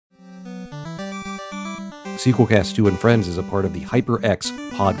Sequelcast 2 and Friends is a part of the HyperX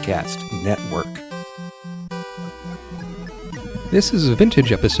Podcast Network. This is a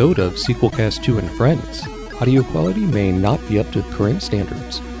vintage episode of Sequelcast 2 and Friends. Audio quality may not be up to current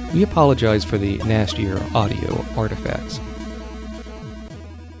standards. We apologize for the nastier audio artifacts.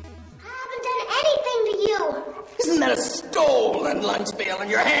 I haven't done anything to you. Isn't that a stolen lunch pail in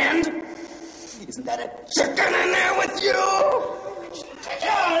your hand? Isn't that a chicken in there with you?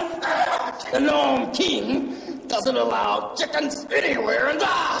 Chicken! The Gnome King doesn't allow chickens anywhere in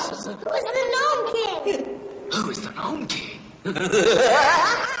Oz. Who's the Gnome King? Who is the Gnome King? The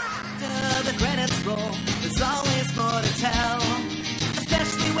credits roll, there's always more to tell.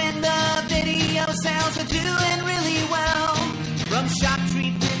 Especially when the video sales are doing really well. From Shock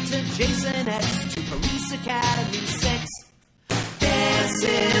Treatment to Jason X to Police Academy 6. This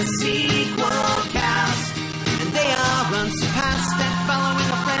is Sequelcast, and they are unsurpassed at following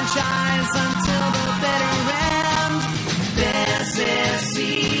a franchise until the bitter end. This is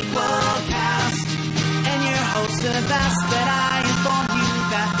Sequelcast, and your host have asked that I inform you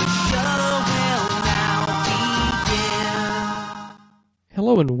that the show will now begin.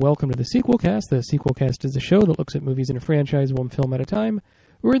 Hello and welcome to the Sequelcast. The Sequelcast is a show that looks at movies in a franchise one film at a time.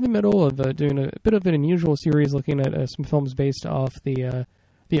 We're in the middle of doing a bit of an unusual series looking at some films based off the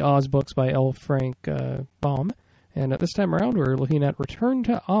Oz books by L. Frank Baum. And this time around we're looking at Return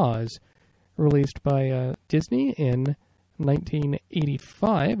to Oz, released by Disney in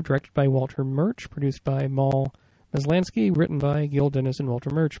 1985, directed by Walter Murch, produced by Mal Maslansky, written by Gil Dennis and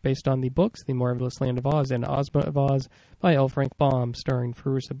Walter Murch, based on the books The Marvelous Land of Oz and Ozma of Oz by L. Frank Baum, starring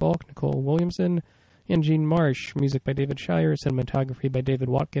Fairuza Balk, Nicole Williamson, and Gene Marsh. Music by David Shire, cinematography by David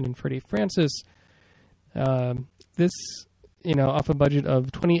Watkin and Freddie Francis. This, off a budget of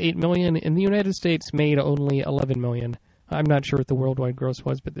 $28 million in the United States, made only $11 million. I'm not sure what the worldwide gross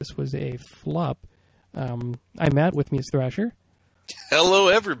was, but this was a flop. I'm Matt, with me is Thrasher. Hello,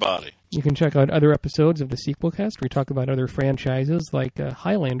 everybody. You can check out other episodes of the Sequelcast. We talk about other franchises like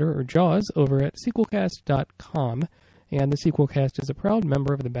Highlander or Jaws over at sequelcast.com. And the Sequelcast is a proud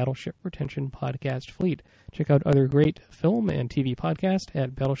member of the Battleship Retention podcast fleet. Check out other great film and TV podcasts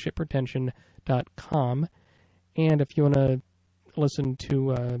at battleshipretention.com. And if you want to listen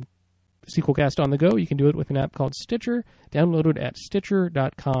to Sequelcast on the go, you can do it with an app called Stitcher. Download it at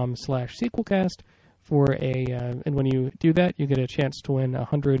stitcher.com/sequelcast. And when you do that, you get a chance to win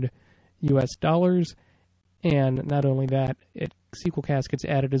 $100 US. And not only that, Sequelcast gets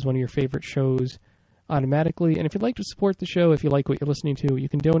added as one of your favorite shows automatically. And if you'd like to support the show, if you like what you're listening to, you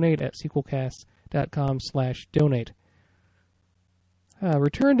can donate at sequelcast.com/donate.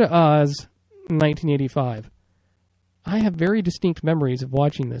 Return to Oz, 1985. I have very distinct memories of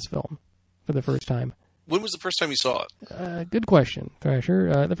watching this film for the first time. When was the first time you saw it? Good question,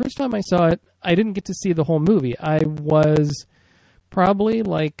 Thrasher. The first time I saw it, I didn't get to see the whole movie. I was probably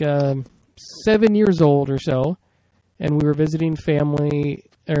like 7 years old or so, and we were visiting friends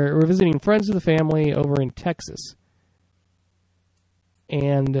of the family over in Texas.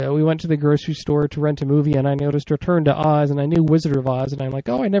 And we went to the grocery store to rent a movie, and I noticed Return to Oz, and I knew Wizard of Oz, and I'm like,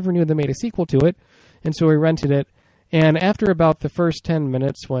 I never knew they made a sequel to it. And so we rented it. And after about the first 10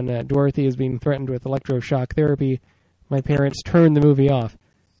 minutes, when Dorothy is being threatened with electroshock therapy, my parents turned the movie off.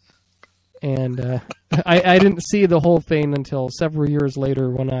 And I didn't see the whole thing until several years later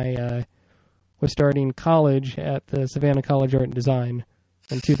when I was starting college at the Savannah College Art and Design.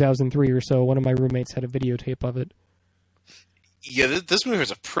 In 2003 or so, one of my roommates had a videotape of it. Yeah, this movie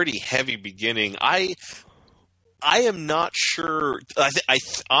was a pretty heavy beginning. I am not sure.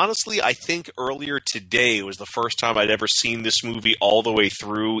 Honestly, I think earlier today was the first time I'd ever seen this movie all the way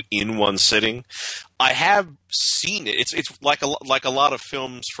through in one sitting. I have seen it. It's like a lot of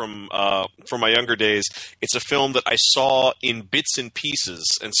films from my younger days. It's a film that I saw in bits and pieces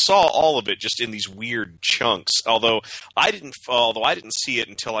and saw all of it just in these weird chunks. Although I didn't see it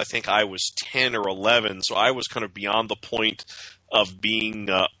until I think I was 10 or 11, so I was kind of beyond the point of being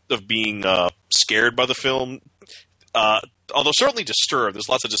scared by the film. Although certainly disturbed. There's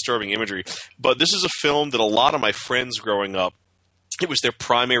lots of disturbing imagery. But this is a film that a lot of my friends growing up, it was their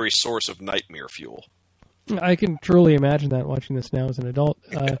primary source of nightmare fuel. I can truly imagine that watching this now as an adult.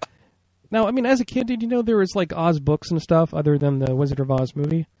 Now, as a kid, did you know there was like Oz books and stuff other than the Wizard of Oz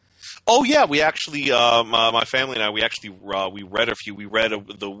movie? Oh yeah, we actually, my family and I, we read a few. We read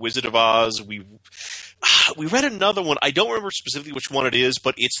The Wizard of Oz. We read another one. I don't remember specifically which one it is,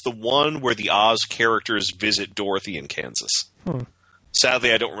 but it's the one where the Oz characters visit Dorothy in Kansas.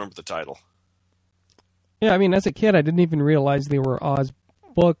 Sadly, I don't remember the title. Yeah, as a kid, I didn't even realize they were Oz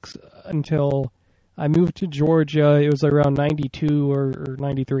books until I moved to Georgia. It was around 92 or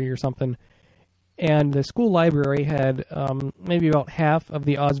 93 or something. And the school library had maybe about half of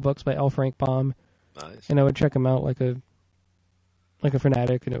the Oz books by L. Frank Baum. Nice. And I would check them out like a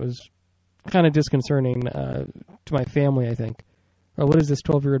fanatic, and it was kind of disconcerting to my family, I think. Or what is this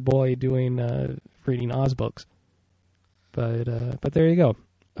 12-year-old boy doing reading Oz books? But there you go.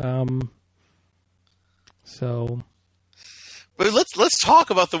 But let's talk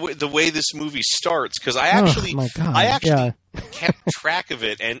about the way this movie starts, because I actually kept track of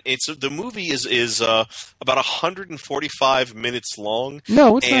it, and the movie is about 145 minutes long.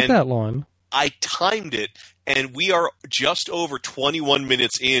 No, it's not that long. I timed it, and we are just over 21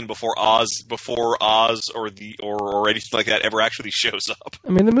 minutes in before Oz or anything like that ever actually shows up. I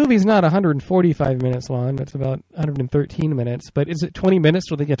mean, the movie's not 145 minutes long. It's about 113 minutes. But is it 20 minutes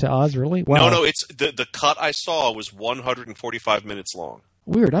till they get to Oz, really? Wow. No, it's the cut I saw was 145 minutes long.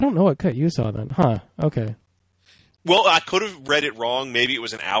 Weird. I don't know what cut you saw then. Huh. Okay. Well, I could have read it wrong. Maybe it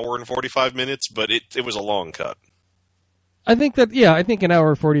was an hour and 45 minutes, but it was a long cut. I think an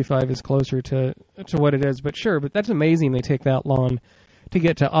hour 45 is closer to what it is, but sure, but that's amazing they take that long to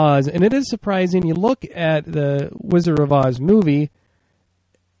get to Oz, and it is surprising. You look at the Wizard of Oz movie,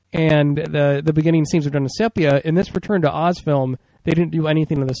 and the beginning scenes are done in sepia. In this Return to Oz film, they didn't do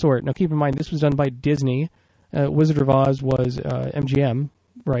anything of the sort. Now, keep in mind, this was done by Disney. Wizard of Oz was MGM,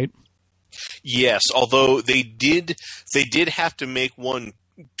 right? Yes, although they did have to make one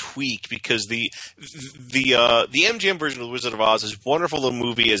tweak, because the MGM version of The Wizard of Oz, as wonderful a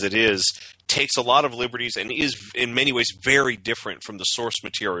movie as it is, takes a lot of liberties and is in many ways very different from the source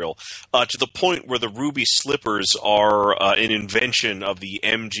material, to the point where the ruby slippers are an invention of the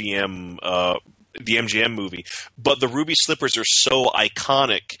MGM movie, but the ruby slippers are so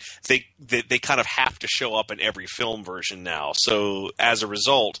iconic they kind of have to show up in every film version now. So as a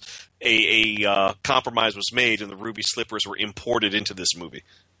result, a compromise was made, and the ruby slippers were imported into this movie.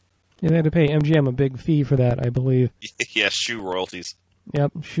 Yeah, they had to pay MGM a big fee for that, I believe. Yes, shoe royalties.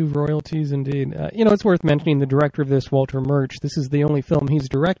 Yep, shoe royalties indeed. It's worth mentioning the director of this, Walter Murch. This is the only film he's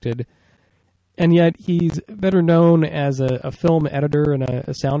directed, and yet he's better known as a film editor and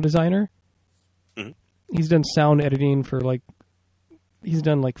a sound designer. Mm-hmm. He's done sound editing for he's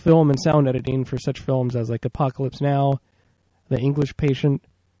done film and sound editing for such films as Apocalypse Now, The English Patient,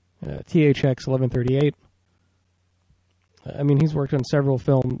 THX 1138. I mean, he's worked on several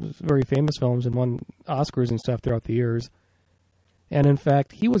films, very famous films, and won Oscars and stuff throughout the years. And in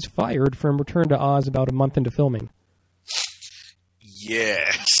fact, he was fired from Return to Oz about a month into filming.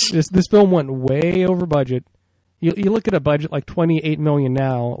 Yes. This film went way over budget. You look at a budget like $28 million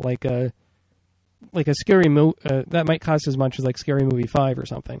now, like a scary movie that might cost as much as Scary Movie 5 or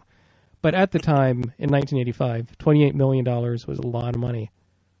something. But at the time, in 1985, $28 million was a lot of money.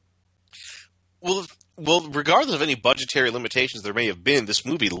 Well, regardless of any budgetary limitations there may have been, this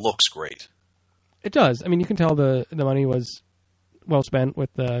movie looks great. It does. I mean, you can tell the money was well spent with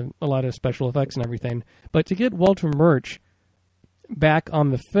a lot of special effects and everything. But to get Walter Murch back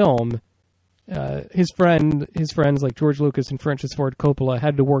on the film, his friends like George Lucas and Francis Ford Coppola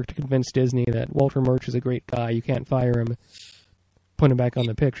had to work to convince Disney that Walter Murch is a great guy. You can't fire him. Put him back on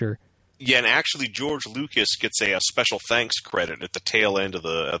the picture. Yeah, and actually, George Lucas gets a special thanks credit at the tail end of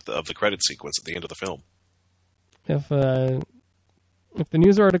the credit sequence at the end of the film. If the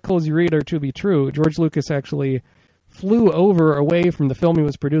news articles you read are to be true, George Lucas actually flew away from the film he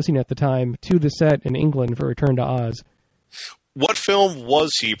was producing at the time to the set in England for Return to Oz. What film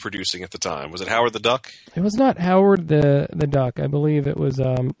was he producing at the time? Was it Howard the Duck? It was not Howard the Duck. I believe it was.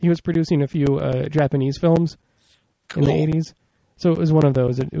 He was producing a few Japanese films in the 80s. So it was one of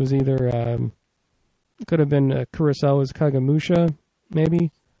those. It was either, it could have been Kurosawa's Kagemusha, maybe.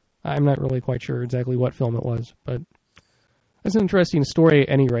 I'm not really quite sure exactly what film it was, but it's an interesting story at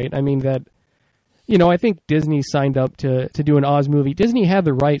any rate. I mean that, I think Disney signed up to do an Oz movie. Disney had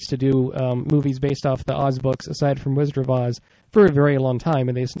the rights to do movies based off the Oz books, aside from Wizard of Oz, for a very long time,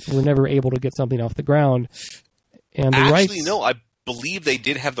 and they were never able to get something off the ground. And no, I believe they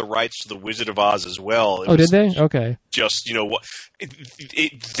did have the rights to the Wizard of Oz as well. Did they? Okay. Just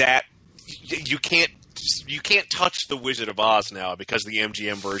that you can't touch the Wizard of Oz now because the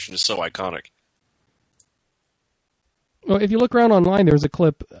MGM version is so iconic. Well, if you look around online, there's a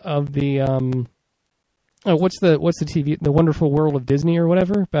clip of the what's the TV, The Wonderful World of Disney or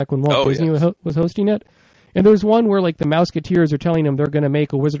whatever, back when Walt Disney was hosting it. And there's one where the Mouseketeers are telling them they're going to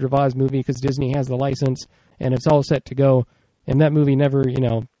make a Wizard of Oz movie because Disney has the license and it's all set to go. And that movie never,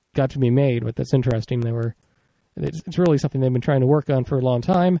 got to be made, but that's interesting. It's really something they've been trying to work on for a long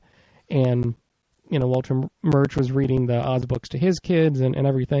time. And, Walter Murch was reading the Oz books to his kids and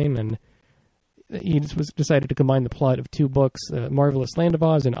everything. And he decided to combine the plot of two books, Marvelous Land of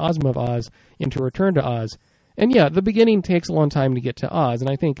Oz and Ozma of Oz, into Return to Oz. And yeah, the beginning takes a long time to get to Oz, and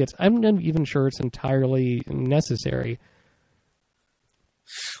I think I'm not even sure it's entirely necessary.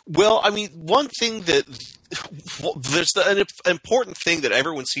 Well, I mean, one thing that there's an important thing that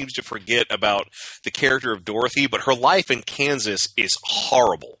everyone seems to forget about the character of Dorothy, but her life in Kansas is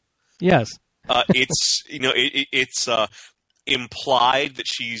horrible. Yes. It's it's implied that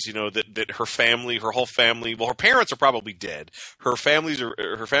she's that her family, her whole family, well, her parents are probably dead. Her family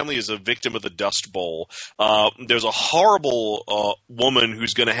is a victim of the Dust Bowl. There's a horrible woman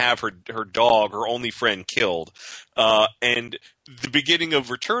who's going to have her dog, her only friend, killed. And the beginning of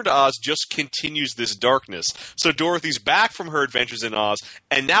Return to Oz just continues this darkness. So Dorothy's back from her adventures in Oz,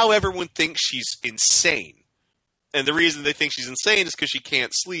 and now everyone thinks she's insane. And the reason they think she's insane is because she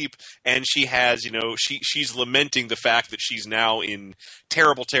can't sleep, and she has, she's lamenting the fact that she's now in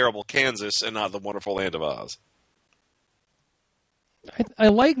terrible, terrible Kansas and not the wonderful land of Oz. I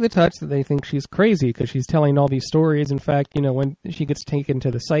like the touch that they think she's crazy because she's telling all these stories. In fact, when she gets taken to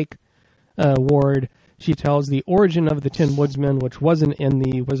the psych ward, she tells the origin of the Tin Woodsman, which wasn't in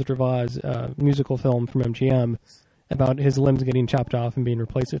the Wizard of Oz musical film from MGM, about his limbs getting chopped off and being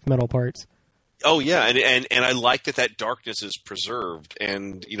replaced with metal parts. Oh yeah, and I like that darkness is preserved,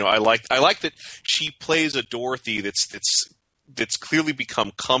 and I like that she plays a Dorothy that's clearly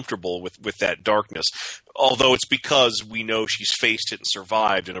become comfortable with that darkness, although it's because we know she's faced it and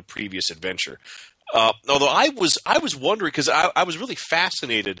survived in a previous adventure. Although I was wondering, because I was really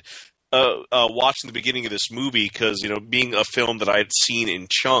fascinated watching the beginning of this movie, because being a film that I had seen in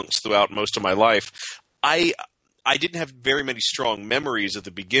chunks throughout most of my life, I didn't have very many strong memories of the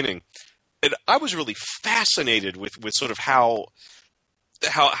beginning. And I was really fascinated with sort of how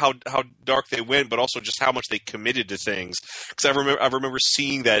dark they went, but also just how much they committed to things. Because I remember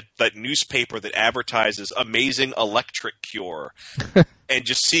seeing that newspaper that advertises amazing electric cure, and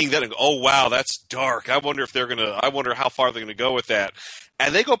just seeing that and go, oh wow, that's dark. I wonder how far they're gonna go with that.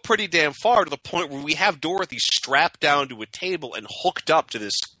 And they go pretty damn far, to the point where we have Dorothy strapped down to a table and hooked up to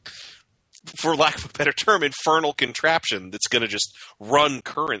this, for lack of a better term, infernal contraption that's gonna just run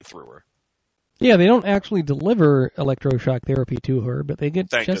current through her. Yeah, they don't actually deliver electroshock therapy to her, but they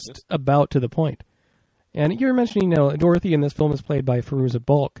get Thank just goodness. about to the point. And you're mentioning, Dorothy in this film is played by Fairuza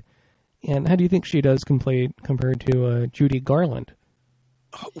Balk. And how do you think she does compared to Judy Garland?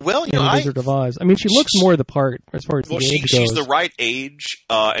 Well, in Wizard of Oz. I mean, she looks more the part as far as the age goes. She's the right age,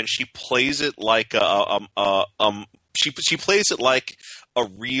 and she plays it like she plays it like a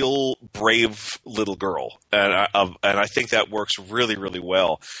real brave little girl, and I think that works really, really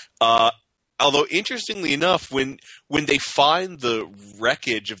well. Although, interestingly enough, when they find the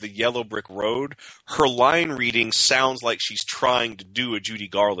wreckage of the yellow brick road, her line reading sounds like she's trying to do a Judy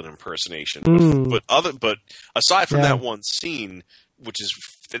Garland impersonation. But aside from that one scene, which is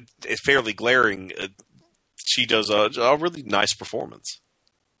fairly glaring, she does a really nice performance.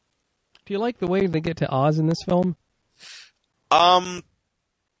 Do you like the way they get to Oz in this film? No,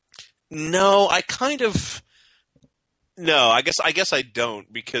 I kind of. No, I guess I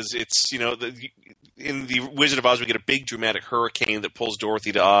don't, because it's, in the Wizard of Oz we get a big dramatic hurricane that pulls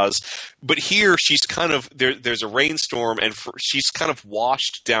Dorothy to Oz, but here she's kind of there's a rainstorm, and she's kind of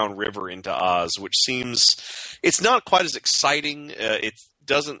washed downriver into Oz, which seems it's not quite as exciting. It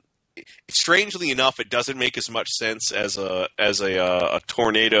doesn't. Strangely enough, it doesn't make as much sense as a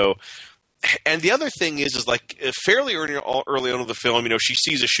tornado. And the other thing is like fairly early on in the film, she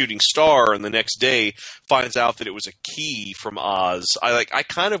sees a shooting star, and the next day finds out that it was a key from Oz. I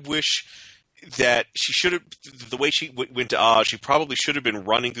kind of wish that she should have, the way she went to Oz, she probably should have been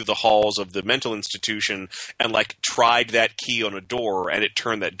running through the halls of the mental institution and tried that key on a door, and it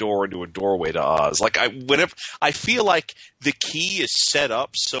turned that door into a doorway to Oz. I feel like the key is set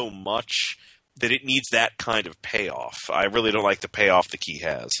up so much that it needs that kind of payoff. I really don't like the payoff the key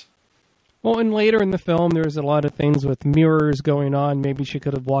has. Well, and later in the film, there's a lot of things with mirrors going on. Maybe she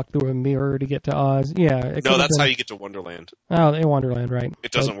could have walked through a mirror to get to Oz. Yeah. No, that's how you get to Wonderland. Oh, in Wonderland, right.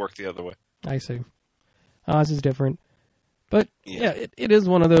 It doesn't work the other way. I see. Oz is different. But, it is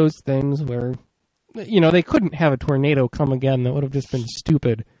one of those things where, they couldn't have a tornado come again. That would have just been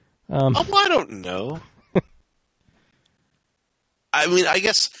stupid. I don't know. I mean, I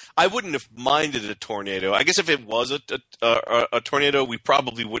guess I wouldn't have minded a tornado. I guess if it was a tornado, we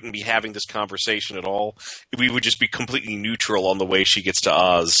probably wouldn't be having this conversation at all. We would just be completely neutral on the way she gets to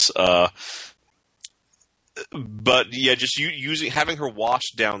Oz. But yeah, just having her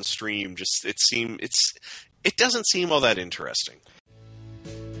washed downstream, it doesn't seem all that interesting.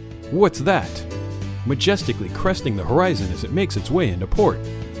 What's that? Majestically cresting the horizon as it makes its way into port.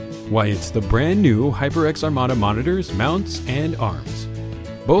 Why, it's the brand new HyperX Armada monitors, mounts, and arms.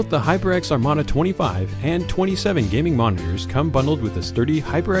 Both the HyperX Armada 25 and 27 gaming monitors come bundled with a sturdy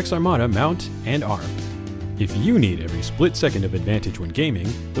HyperX Armada mount and arm. If you need every split second of advantage when gaming,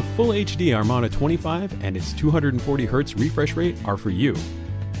 the Full HD Armada 25 and its 240Hz refresh rate are for you.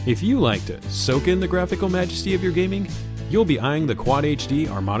 If you like to soak in the graphical majesty of your gaming, you'll be eyeing the Quad HD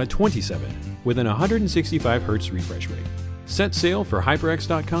Armada 27 with an 165Hz refresh rate. Set sail for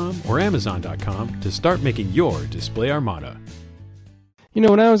HyperX.com or Amazon.com to start making your display Armada. You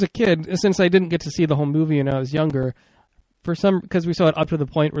know, when I was a kid, since I didn't get to see the whole movie when I was younger, because we saw it up to the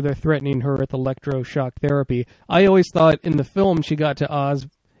point where they're threatening her with electroshock therapy, I always thought in the film she got to Oz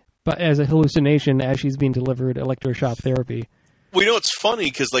but as a hallucination as she's being delivered electroshock therapy. Well, you know, it's funny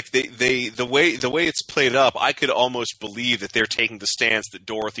because like the way it's played up, I could almost believe that they're taking the stance that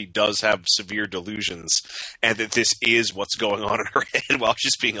Dorothy does have severe delusions and that this is what's going on in her head while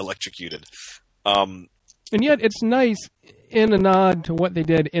she's being electrocuted. And yet, it's nice in a nod to what they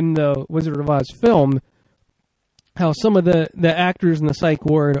did in the Wizard of Oz film, how some of the actors in the psych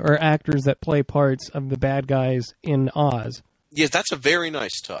ward are actors that play parts of the bad guys in Oz. Yes, that's a very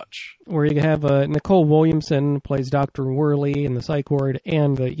nice touch. Where you have Nicole Williamson plays Dr. Worley in the psych ward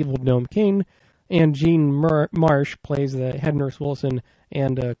and the evil Gnome King, and Jean Marsh plays the head nurse Wilson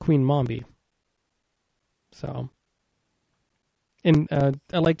and Queen Mombi. So, and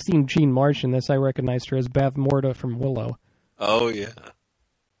I liked seeing Jean Marsh in this. I recognized her as Beth Morta from Willow. Oh, yeah.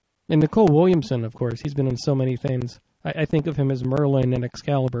 And Nicole Williamson, of course. He's been in so many things. I think of him as Merlin in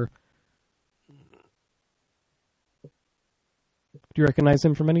Excalibur. Do you recognize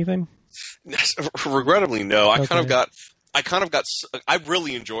him from anything? Regrettably, no. Okay. I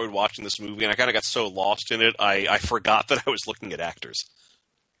really enjoyed watching this movie, and I kind of got so lost in it, I forgot that I was looking at actors.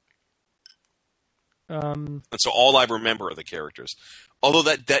 And so all I remember are the characters. Although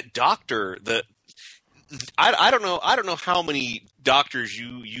that doctor, I don't know how many doctors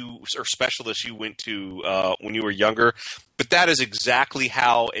you or specialists you went to when you were younger, but that is exactly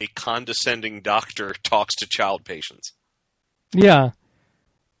how a condescending doctor talks to child patients. Yeah.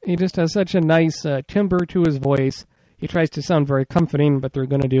 He just has such a nice timbre to his voice. He tries to sound very comforting, but they're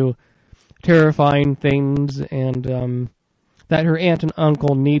going to do terrifying things, and that her aunt and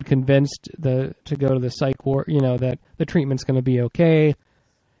uncle need convinced to go to the psych ward, that the treatment's going to be okay.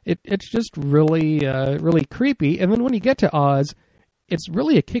 It's just really, really creepy. And then when you get to Oz, it's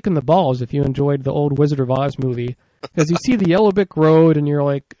really a kick in the balls if you enjoyed the old Wizard of Oz movie. Because you see the Yellow Brick Road, and you're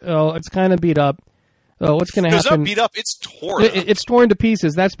like, oh, it's kind of beat up. Oh, what's going to happen? It's not beat up, it's torn up. It's torn to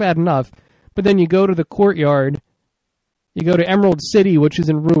pieces. That's bad enough. But then you go to the courtyard, you go to Emerald City, which is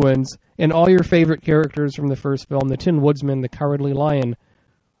in ruins, and all your favorite characters from the first film, the Tin Woodsman, the Cowardly Lion,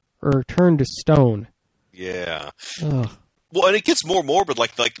 are turned to stone. Yeah. Ugh. Well, and it gets more morbid,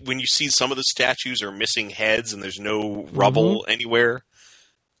 like when you see some of the statues are missing heads and there's no rubble anywhere,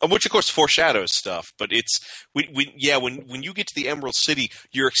 which of course foreshadows stuff. But it's when you get to the Emerald City,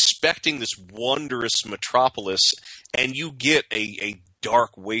 you're expecting this wondrous metropolis, and you get a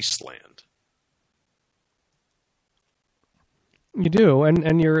dark wasteland. You do,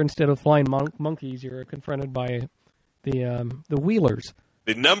 and you're, instead of flying monkeys, you're confronted by the Wheelers.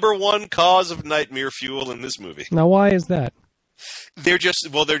 The number one cause of nightmare fuel in this movie. Now, why is that? They're just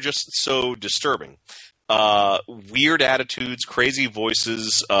so disturbing. Weird attitudes, crazy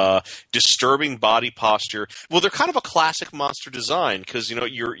voices, disturbing body posture. Well, they're kind of a classic monster design because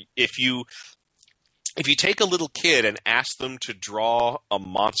if you take a little kid and ask them to draw a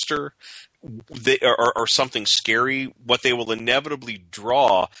monster or something scary, what they will inevitably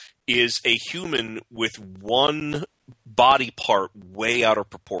draw is a human with one body part way out of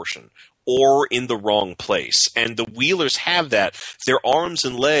proportion or in the wrong place. And the Wheelers have that. Their arms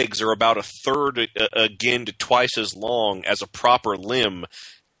and legs are about a third again to twice as long as a proper limb.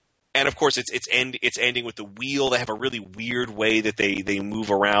 And of course it's ending with the wheel. They have a really weird way that they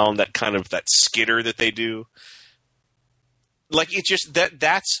move around, that kind of that skitter that they do. Like it's just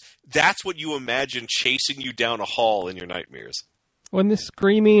that's what you imagine chasing you down a hall in your nightmares. When the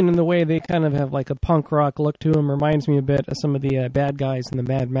screaming and the way they kind of have like a punk rock look to them reminds me a bit of some of the bad guys in the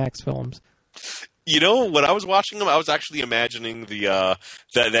Mad Max films. When I was watching them, I was actually imagining the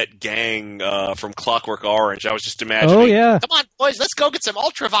that gang from Clockwork Orange. I was just imagining. Oh yeah! Come on, boys, let's go get some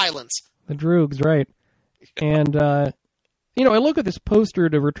ultra violence. The Droogs, right? And I look at this poster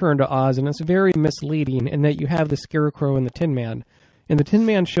to Return to Oz, and it's very misleading in that you have the Scarecrow and the Tin Man, and the Tin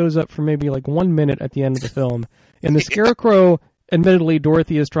Man shows up for maybe like 1 minute at the end of the film, and the Scarecrow. Admittedly,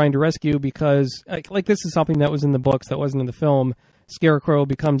 Dorothy is trying to rescue because, like, this is something that was in the books that wasn't in the film. Scarecrow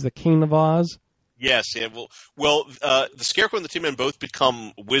becomes the King of Oz. Yes, yeah. The Scarecrow and the Tin Man both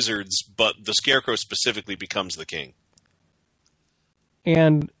become wizards, but the Scarecrow specifically becomes the king.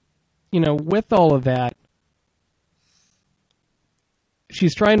 And, with all of that,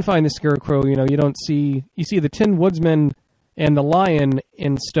 she's trying to find the Scarecrow. You see the Tin Woodsman and the lion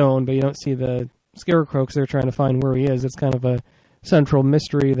in stone, but you don't see the Scarecrow because they're trying to find where he is. It's kind of a central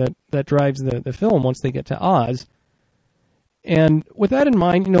mystery that drives the film once they get to Oz. And with that in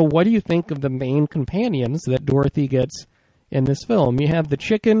mind, what do you think of the main companions that Dorothy gets in this film? You have the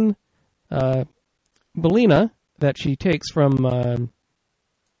chicken, Billina, that she takes from,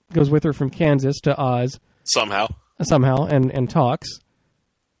 goes with her from Kansas to Oz. Somehow, and talks.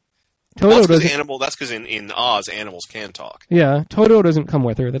 Toto That's because in Oz, animals can talk. Yeah, Toto doesn't come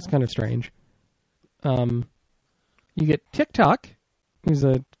with her. That's kind of strange. You get Tick-Tock, who's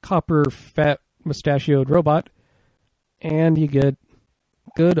a copper, fat, mustachioed robot. And you get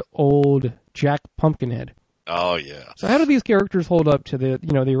good old Jack Pumpkinhead. Oh, yeah. So how do these characters hold up to the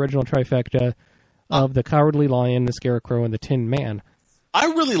original trifecta of the Cowardly Lion, the Scarecrow, and the Tin Man? I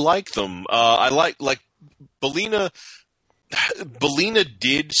really like them. I like Billina. Billina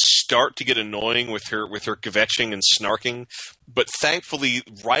did start to get annoying with her kvetching and snarking, but thankfully,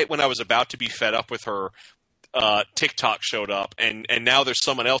 right when I was about to be fed up with her, Tick-Tock showed up, and now there's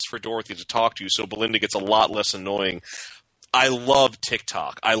someone else for Dorothy to talk to, so Belinda gets a lot less annoying. I love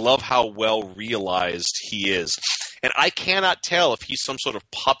Tick-Tock. I love how well realized he is. And I cannot tell if he's some sort of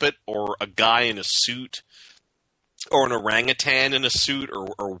puppet or a guy in a suit or an orangutan in a suit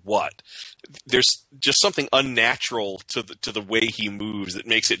or what. There's just something unnatural to the way he moves that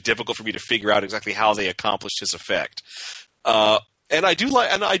makes it difficult for me to figure out exactly how they accomplished his effect. And I do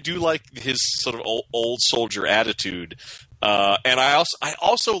like his sort of old soldier attitude. And I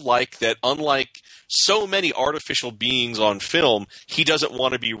also like that, unlike so many artificial beings on film, he doesn't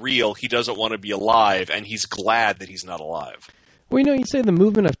want to be real. He doesn't want to be alive, and he's glad that he's not alive. Well, you say the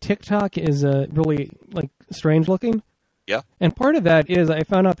movement of Tick-Tock is really strange looking. Yeah. And part of that is I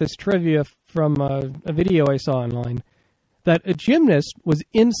found out this trivia from a video I saw online that a gymnast was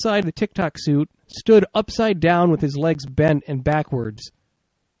inside the Tick-Tock suit, stood upside down with his legs bent and backwards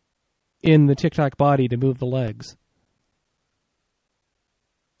in the Tick-Tock body to move the legs.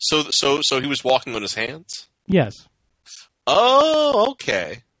 So he was walking on his hands? Yes. Oh,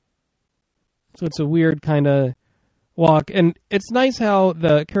 okay. So it's a weird kind of walk, and it's nice how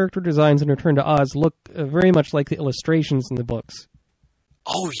the character designs in Return to Oz look very much like the illustrations in the books.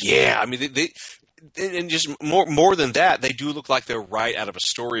 Oh yeah, I mean they and just more than that, they do look like they're right out of a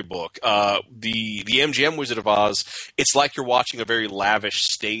storybook. The MGM Wizard of Oz, it's like you're watching a very lavish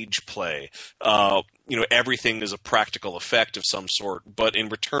stage play. Everything is a practical effect of some sort. But in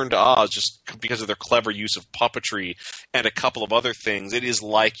Return to Oz, just because of their clever use of puppetry and a couple of other things, it is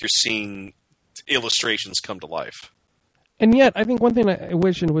like you're seeing illustrations come to life. And yet, I think one thing I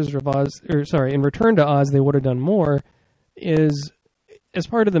wish in in Return to Oz they would have done more is, as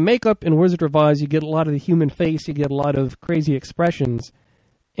part of the makeup in Wizard of Oz, you get a lot of the human face, you get a lot of crazy expressions.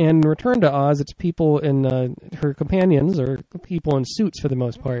 And in Return to Oz, it's people in her companions, or people in suits for the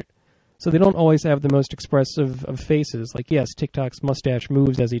most part. So they don't always have the most expressive of faces. Like, yes, Tick-Tock's mustache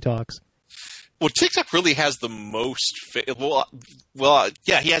moves as he talks. Well, Tick-Tock really has the most. He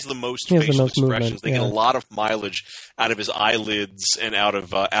has the most facial expressions. They get a lot of mileage out of his eyelids and out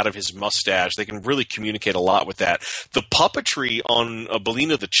of his mustache. They can really communicate a lot with that. The puppetry on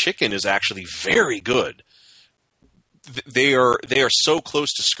Billina the chicken is actually very good. They are so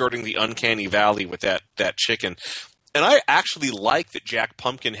close to skirting the uncanny valley with that chicken. And I actually like that Jack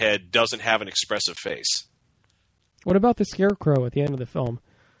Pumpkinhead doesn't have an expressive face. What about the Scarecrow at the end of the film?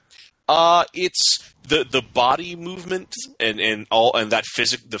 It's the body movement and that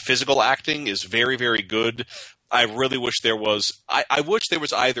the physical acting is very, very good. I really wish there was. I wish there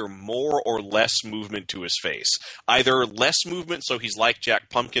was either more or less movement to his face. Either less movement, so he's like Jack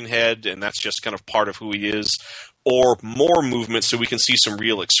Pumpkinhead, and that's just kind of part of who he is, or more movement, so we can see some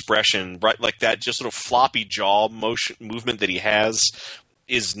real expression. Right, like that, just sort of floppy jaw movement that he has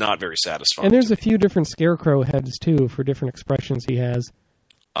is not very satisfying. And there's a few different Scarecrow heads too for different expressions he has.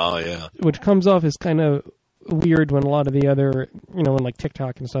 Oh, yeah. Which comes off as kind of weird when a lot of the other, when like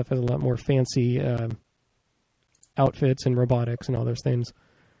Tick-Tock and stuff has a lot more fancy outfits and robotics and all those things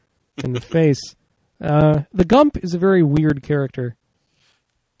in the face. The Gump is a very weird character.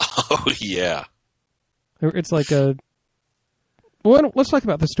 Oh, yeah. It's like Well, let's talk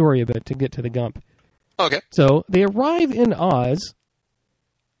about the story a bit to get to the Gump. Okay. So they arrive in Oz,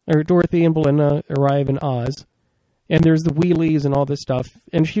 or Dorothy and Belinda arrive in Oz, and there's the wheelies and all this stuff,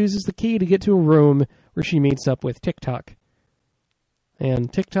 and she uses the key to get to a room where she meets up with Tick-Tock.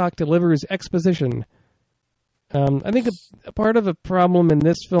 and TikTok delivers exposition. I think a part of a problem in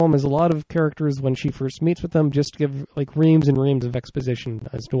this film is a lot of characters, when she first meets with them, just give like reams and reams of exposition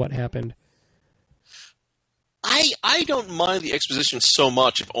as to what happened. I don't mind the exposition so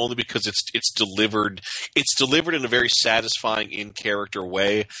much, if only because it's delivered in a very satisfying in-character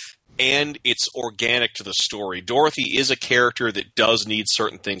way, and it's organic to the story. Dorothy is a character that does need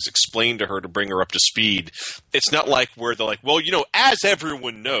certain things explained to her to bring her up to speed. It's not like where they're like, well, you know, as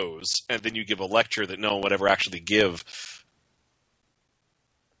everyone knows, and then you give a lecture that no one would ever actually give.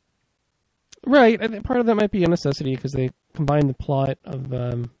 Right. I think part of that might be a necessity because they combine the plot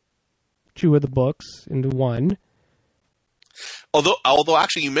of two of the books into one. Although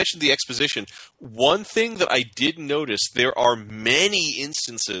actually you mentioned the exposition, one thing that I did notice, there are many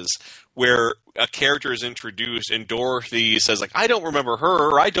instances where a character is introduced and Dorothy says like, I don't remember her,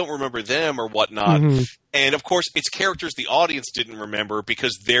 or I don't remember them, or whatnot. Mm-hmm. And of course it's characters the audience didn't remember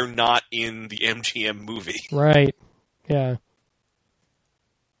because they're not in the MGM movie. Right. Yeah.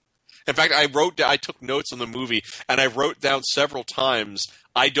 In fact, I took notes on the movie and I wrote down several times,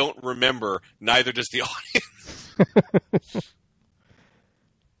 I don't remember, neither does the audience.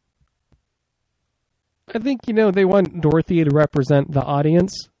 I think, they want Dorothy to represent the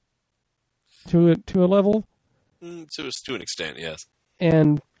audience to a level. To an extent, yes.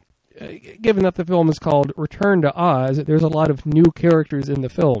 And given that the film is called Return to Oz, there's a lot of new characters in the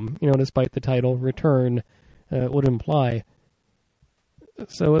film, despite the title, Return would imply.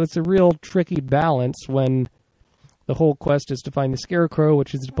 So it's a real tricky balance when the whole quest is to find the Scarecrow,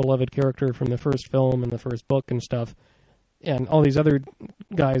 which is a beloved character from the first film and the first book and stuff. And all these other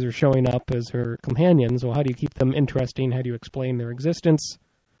guys are showing up as her companions. Well, how do you keep them interesting? How do you explain their existence?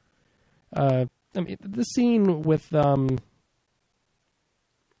 The scene with,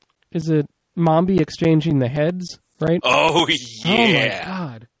 is it Mombi exchanging the heads, right? Oh, yeah. Oh, my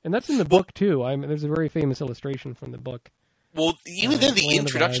God. And that's in the book, too. There's a very famous illustration from the book. Well, even then, the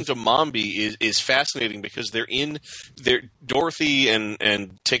introduction to Mombi is fascinating because Dorothy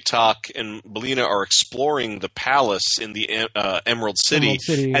and TikTok and Billina are exploring the palace in the Emerald City,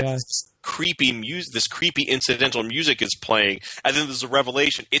 and this creepy incidental music is playing, and then there's a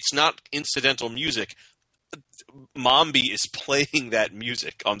revelation. It's not incidental music. Mombi is playing that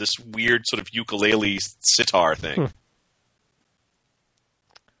music on this weird sort of ukulele sitar thing.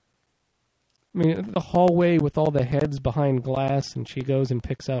 I mean, the hallway with all the heads behind glass, and she goes and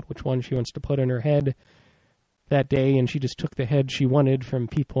picks out which one she wants to put in her head that day, and she just took the head she wanted from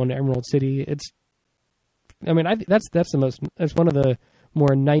people in Emerald City. That's one of the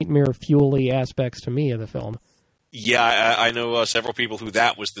more nightmare fuel-y aspects to me of the film. Yeah, I know several people who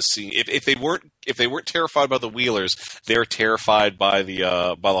that was the scene. If they weren't terrified by the Wheelers, they're terrified by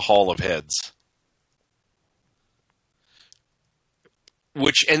the Hall of Heads.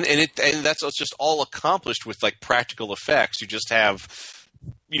 Which and that's just all accomplished with like practical effects. You just have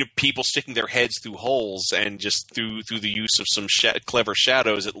people sticking their heads through holes, and just through the use of some clever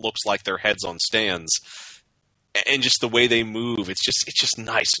shadows, it looks like their heads on stands, and just the way they move, it's just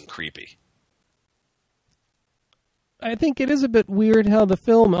nice and creepy. I think it is a bit weird how the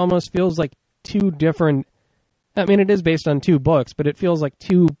film almost feels like two different. I mean, it is based on two books, but it feels like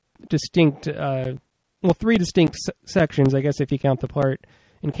two distinct. Three distinct sections, I guess, if you count the part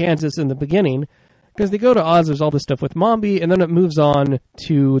in Kansas in the beginning. Because they go to Oz, there's all this stuff with Mombi, and then it moves on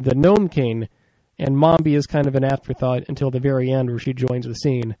to the Gnome King. And Mombi is kind of an afterthought until the very end where she joins the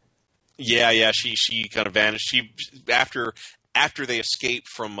scene. Yeah, she kind of vanished. After they escape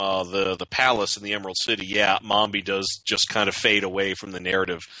from the palace in the Emerald City, Mombi does just kind of fade away from the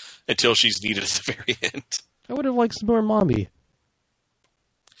narrative until she's needed at the very end. I would have liked some more Mombi.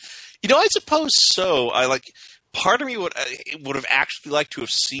 I suppose so. Part of me would have actually liked to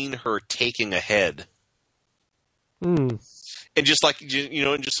have seen her taking a head, and just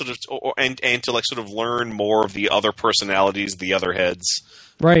and just sort of, and to sort of learn more of the other personalities, the other heads.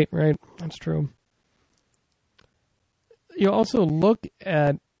 Right, that's true. You also look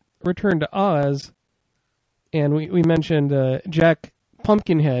at Return to Oz, and we mentioned Jack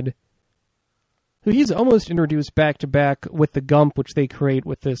Pumpkinhead, who he's almost introduced back-to-back with the Gump, which they create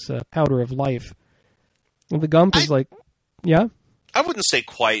with this powder of life. And the Gump is yeah? I wouldn't say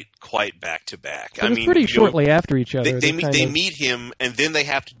quite back-to-back. It's pretty shortly after each other. They meet him, and then they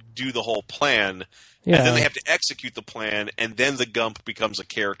have to do the whole plan, and then they have to execute the plan, and then the Gump becomes a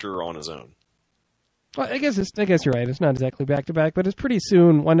character on his own. Well, I guess you're right. It's not exactly back-to-back, but it's pretty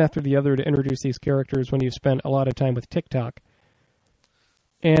soon, one after the other, to introduce these characters when you've spent a lot of time with TikTok.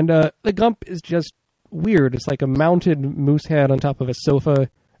 And the Gump is just weird. It's like a mounted moose head on top of a sofa,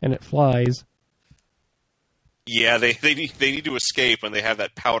 and it flies. Yeah, they need to escape, and they have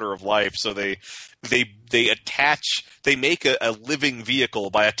that powder of life. So they make a living vehicle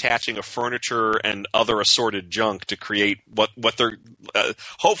by attaching a furniture and other assorted junk to create what they're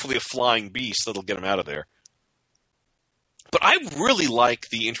hopefully a flying beast that'll get them out of there. But I really like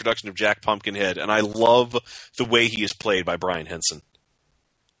the introduction of Jack Pumpkinhead, and I love the way he is played by Brian Henson.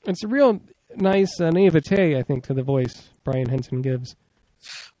 It's a real nice naivete, I think, to the voice Brian Henson gives.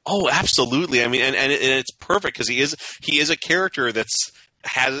 Oh, absolutely. I mean, and it's perfect because he is a character that's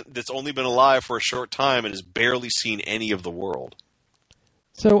only been alive for a short time and has barely seen any of the world.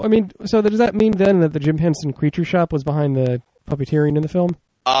 So, I mean, does that mean then that the Jim Henson Creature Shop was behind the puppeteering in the film?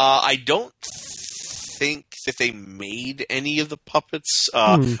 I don't think that they made any of the puppets.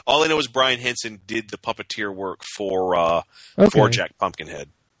 All I know is Brian Henson did the puppeteer work for Jack Pumpkinhead.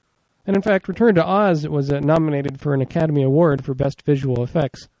 And in fact, Return to Oz was nominated for an Academy Award for Best Visual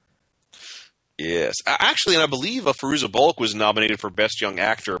Effects. Yes. Actually, and I believe Fairuza Balk was nominated for Best Young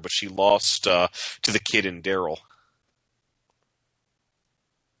Actor, but she lost to the kid in Daryl.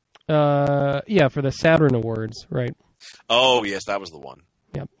 Yeah, for the Saturn Awards, right. Oh, yes, that was the one.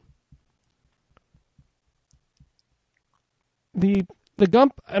 Yep. The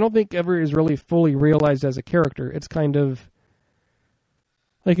Gump, I don't think ever is really fully realized as a character. It's kind of...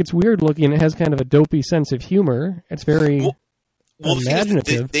 like, it's weird looking. It has kind of a dopey sense of humor. It's very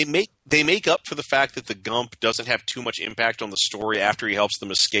imaginative. They make up for the fact that the Gump doesn't have too much impact on the story after he helps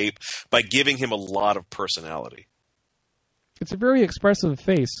them escape by giving him a lot of personality. It's a very expressive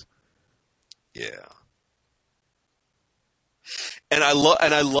face. Yeah. And I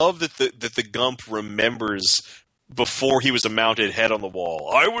love that the Gump remembers before he was a mounted head on the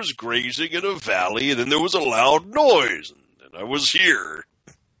wall. I was grazing in a valley, and then there was a loud noise, and I was here.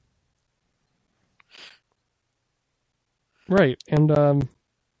 Right, and I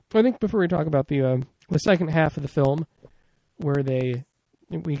think before we talk about the second half of the film, where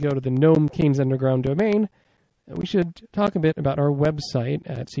we go to the Gnome King's underground domain, we should talk a bit about our website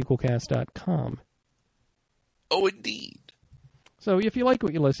at sequelcast.com. Oh, indeed. So if you like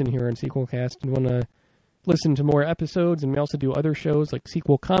what you listen here on Sequelcast and want to listen to more episodes, and we also do other shows like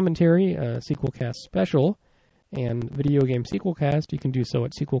Sequel Commentary, Sequelcast Special, and Video Game Sequelcast, you can do so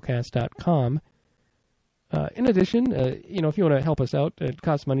at sequelcast.com. In addition, if you want to help us out, it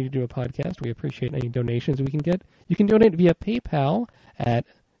costs money to do a podcast. We appreciate any donations we can get. You can donate via PayPal at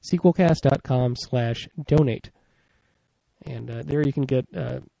sequelcast.com/donate. And there you can get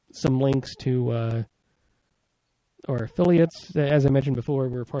some links to our affiliates. As I mentioned before,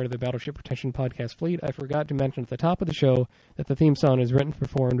 we're part of the Battleship Retention Podcast fleet. I forgot to mention at the top of the show that the theme song is written and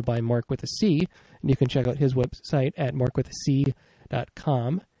performed by Mark with a C, and you can check out his website at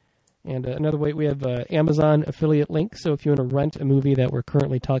markwithac.com. And another way, we have Amazon affiliate link, so if you want to rent a movie that we're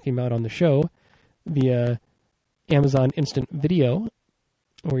currently talking about on the show via Amazon Instant Video,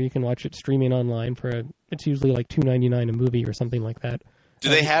 or you can watch it streaming online it's usually like $2.99 a movie or something like that. Do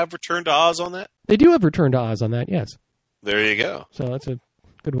they have Return to Oz on that? They do have Return to Oz on that, yes. There you go. So that's a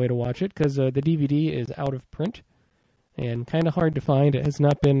good way to watch it, because the DVD is out of print and kind of hard to find. It has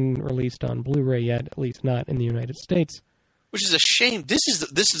not been released on Blu-ray yet, at least not in the United States. Which is a shame. This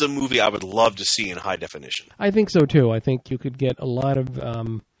is a movie I would love to see in high definition. I think so, too. I think you could get a lot of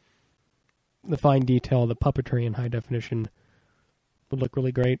the fine detail, the puppetry in high definition would look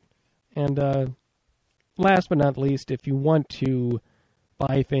really great. And last but not least, if you want to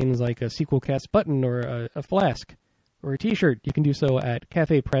buy things like a Sequelcast button or a flask or a t-shirt, you can do so at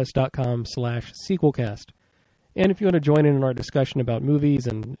cafepress.com/sequelcast. And if you want to join in our discussion about movies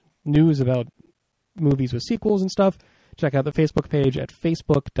and news about movies with sequels and stuff, check out the Facebook page at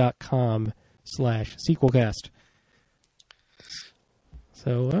facebook.com/sequelcast.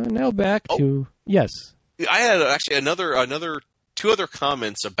 So now back to... Yes. I had actually two other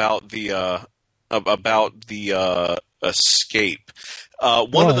comments about the escape.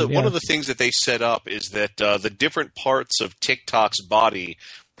 One of the things that they set up is that the different parts of TikTok's body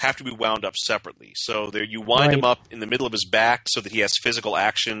have to be wound up separately. So there you wind him up in the middle of his back so that he has physical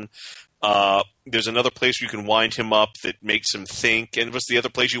action. There's another place where you can wind him up that makes him think, and what's the other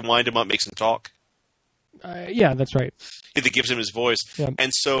place you wind him up makes him talk? Yeah, that's right. That gives him his voice, yep.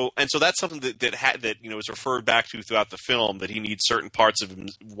 and so that's something that is referred back to throughout the film, that he needs certain parts of him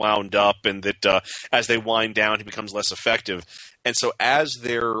wound up, and that as they wind down, he becomes less effective. And so as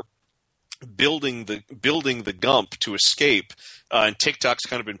they're building the Gump to escape, and TikTok's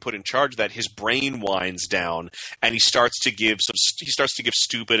kind of been put in charge of that. His brain winds down, and he starts to give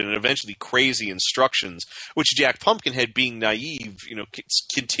stupid and eventually crazy instructions, which Jack Pumpkinhead, being naive,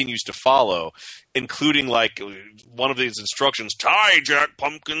 continues to follow, including like one of these instructions: tie Jack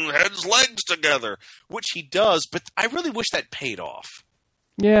Pumpkinhead's legs together, which he does. But I really wish that paid off.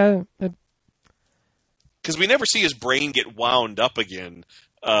 Yeah, because we never see his brain get wound up again.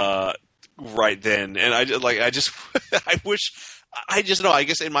 Right then, and I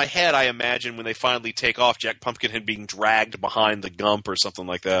guess in my head I imagine when they finally take off, Jack Pumpkinhead being dragged behind the Gump or something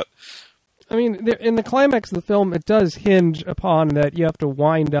like that. I mean, in the climax of the film, it does hinge upon that you have to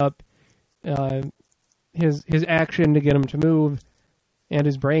wind up his action to get him to move, and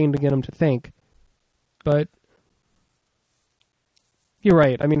his brain to get him to think. But you're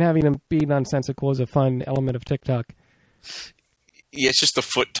right. I mean, having him be nonsensical is a fun element of TikTok. Yeah, it's just the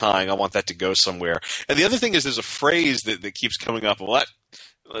foot tying. I want that to go somewhere. And the other thing is there's a phrase that keeps coming up. What?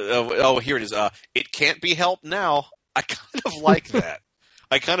 Oh, here it is. It can't be helped now. I kind of like that.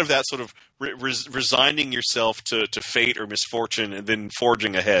 I kind of that sort of resigning yourself to fate or misfortune and then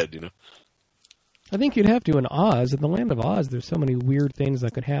forging ahead, I think you'd have to in Oz. In the land of Oz, there's so many weird things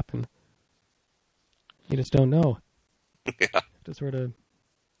that could happen. You just don't know. Yeah. To sort of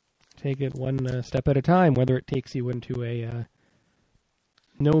take it one step at a time, whether it takes you into a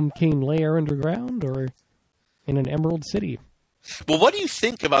Gnome King lair underground or in an Emerald City. Well, what do you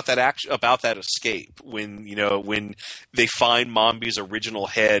think about that escape when they find Mombi's original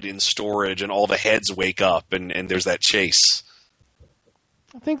head in storage and all the heads wake up and there's that chase?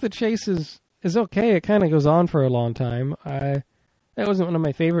 I think the chase is okay. It kind of goes on for a long time. That wasn't one of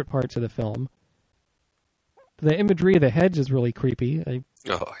my favorite parts of the film. The imagery of the heads is really creepy. I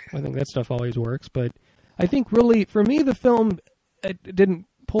think that stuff always works, but I think really, for me, the film it didn't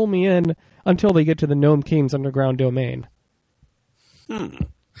pull me in until they get to the Gnome King's underground domain.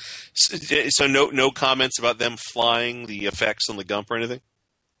 So no comments about them flying, the effects on the Gump or anything?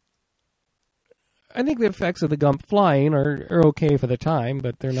 I think the effects of the Gump flying are okay for the time,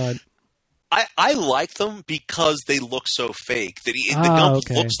 but they're not... I like them because they look so fake. That the Gump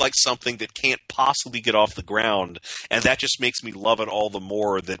looks like something that can't possibly get off the ground, and that just makes me love it all the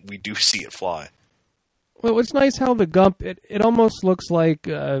more that we do see it fly. Well, it's nice how the Gump, it almost looks like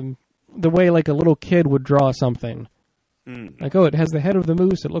the way like a little kid would draw something. Like, it has the head of the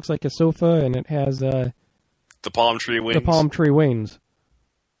moose, it looks like a sofa, and it has... the palm tree wings. The palm tree wings.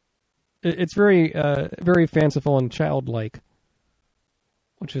 It's very, very fanciful and childlike,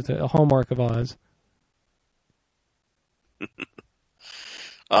 which is a hallmark of Oz.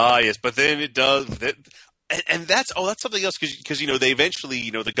 Yes, but then it does... And that's something else because they eventually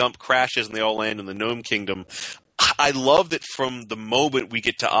the Gump crashes and they all land in the Gnome Kingdom. I love that from the moment we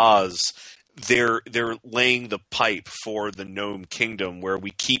get to Oz, they're laying the pipe for the Gnome Kingdom, where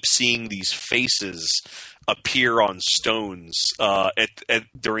we keep seeing these faces appear on stones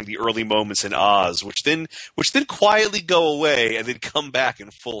during the early moments in Oz, which then quietly go away and then come back in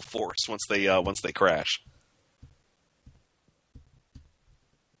full force once they crash.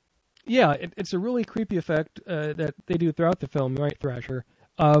 Yeah, it's a really creepy effect that they do throughout the film, right, Thrasher,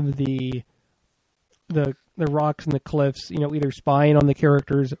 of the rocks and the cliffs, either spying on the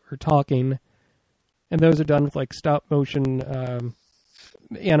characters or talking, and those are done with like stop motion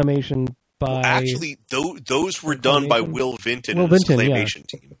animation by. Well, actually, those were done by Will Vinton and his Claymation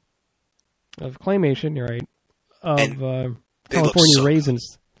team. Of Claymation, you're right. Of California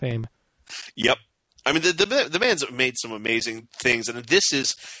Raisins fame. Yep. I mean, the man's made some amazing things, and this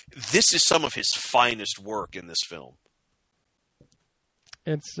is some of his finest work in this film.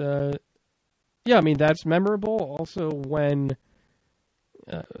 It's, yeah, I mean, that's memorable. Also, when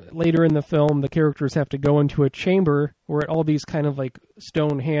later in the film, the characters have to go into a chamber where all these kind of like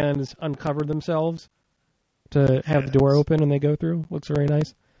stone hands uncover themselves to have the door open and they go through. Looks very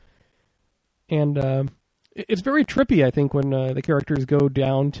nice. And it's very trippy, I think, when the characters go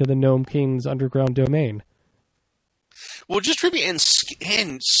down to the Gnome King's underground domain. Well, just trippy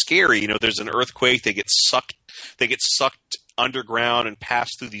and scary. There's an earthquake. They get sucked underground and pass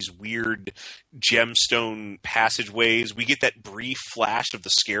through these weird gemstone passageways. We get that brief flash of the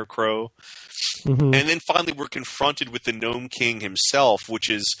Scarecrow. Mm-hmm. And then finally we're confronted with the Gnome King himself, who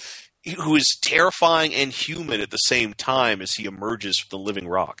is terrifying and human at the same time as he emerges from the living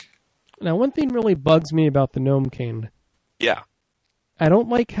rock. Now, one thing really bugs me about the Gnome King. Yeah. I don't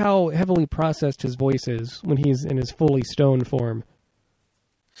like how heavily processed his voice is when he's in his fully stone form.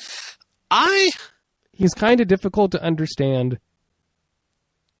 He's kind of difficult to understand.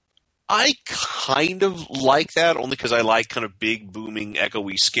 I kind of like that, only because I like kind of big, booming,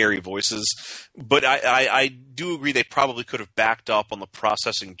 echoey, scary voices. But I do agree they probably could have backed up on the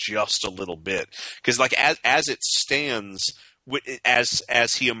processing just a little bit. Because like as it stands,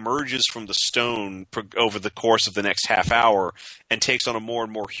 as he emerges from the stone over the course of the next half hour and takes on a more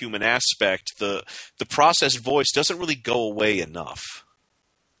and more human aspect, the processed voice doesn't really go away enough.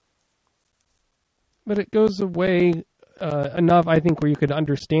 But it goes away enough, I think, where you could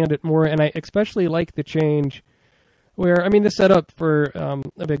understand it more. And I especially like the change where, I mean, the setup for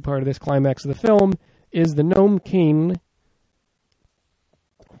a big part of this climax of the film is the Gnome King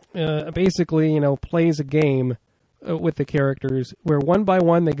basically, plays a game with the characters where one by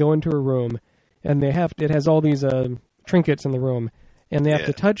one they go into a room and it has all these trinkets in the room, and they have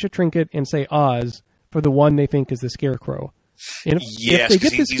to touch a trinket and say Oz for the one they think is the Scarecrow. And if they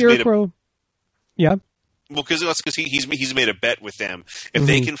get the Scarecrow... Yeah. Well, because he's made a bet with them. If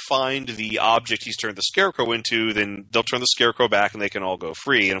they can find the object he's turned the Scarecrow into, then they'll turn the Scarecrow back and they can all go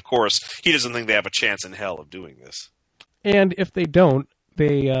free. And, of course, he doesn't think they have a chance in hell of doing this. And if they don't,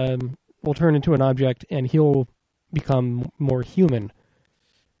 they will turn into an object and he'll become more human.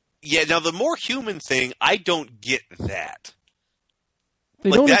 Yeah, now the more human thing, I don't get that.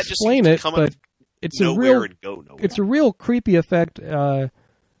 They don't explain it, but it's a real creepy effect.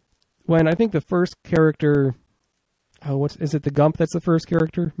 When I think the first character, is it the Gump that's the first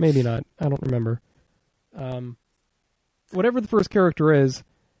character? Maybe not. I don't remember. Whatever the first character is,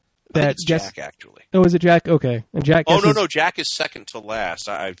 I think it's Jack, actually. Oh, is it Jack? Okay, and Jack. No, Jack is second to last.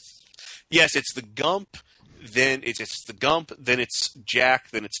 Yes, it's the Gump. Then it's the Gump. Then it's Jack.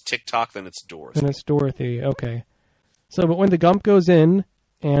 Then it's TikTok. Then it's Dorothy. Then it's Dorothy. Okay. So, but when the Gump goes in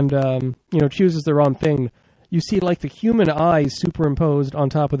and chooses the wrong thing, you see like the human eyes superimposed on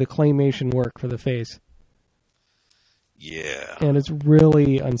top of the claymation work for the face. Yeah. And it's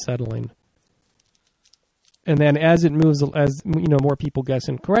really unsettling. And then as it moves, as more people guess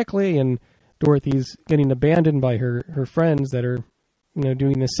incorrectly, and Dorothy's getting abandoned by her friends that are,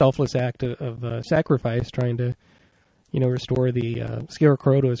 doing this selfless act of sacrifice, trying to, restore the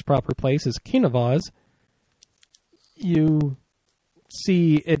Scarecrow to his proper place as King of Oz, you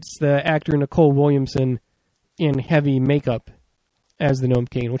see it's the actor Nicole Williamson in heavy makeup as the Gnome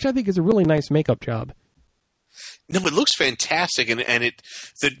King, which I think is a really nice makeup job. No, it looks fantastic, and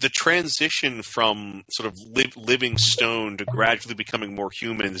the transition from sort of living stone to gradually becoming more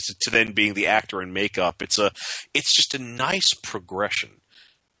human to then being the actor in makeup. It's just a nice progression.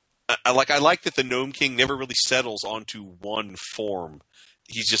 I like that the Gnome King never really settles onto one form.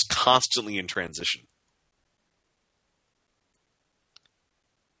 He's just constantly in transition.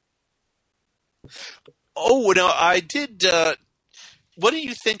 Oh, now I did. What do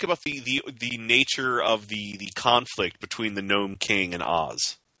you think about the nature of the conflict between the Gnome King and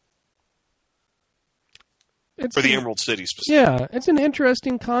Oz? For the Emerald City specifically. Yeah, it's an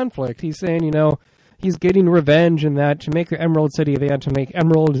interesting conflict. He's saying, he's getting revenge in that to make the Emerald City, they had to make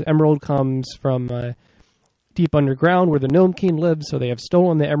emerald. Emerald comes from deep underground where the Gnome King lives, so they have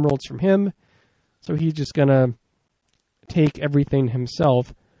stolen the emeralds from him. So he's just going to take everything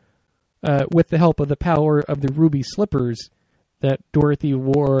himself with the help of the power of the ruby slippers that Dorothy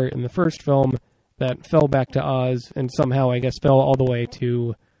wore in the first film that fell back to Oz and somehow, I guess, fell all the way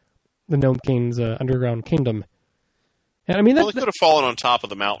to the Gnome King's underground kingdom. And I mean, he could have fallen on top of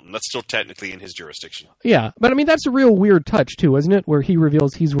the mountain. That's still technically in his jurisdiction. Yeah, but I mean, that's a real weird touch, too, isn't it? Where he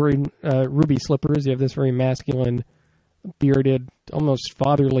reveals he's wearing ruby slippers. You have this very masculine, bearded, almost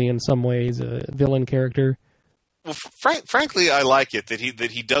fatherly in some ways, villain character. Well, frankly, I like it that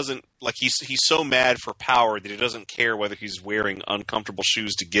he doesn't like he's so mad for power that he doesn't care whether he's wearing uncomfortable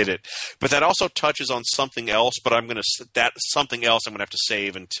shoes to get it. But that also touches on something else. But that something else I'm gonna have to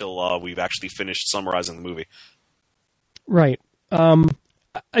save until we've actually finished summarizing the movie. Right.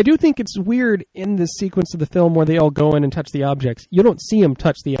 I do think it's weird in this sequence of the film where they all go in and touch the objects. You don't see them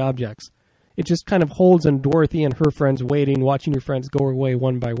touch the objects. It just kind of holds on Dorothy and her friends waiting, watching your friends go away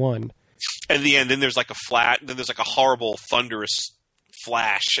one by one. And the end, then there's like a horrible thunderous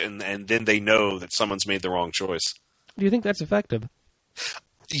flash, and then they know that someone's made the wrong choice. Do you think that's effective?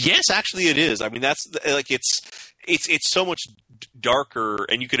 Yes, actually it is. I mean, that's like it's so much darker,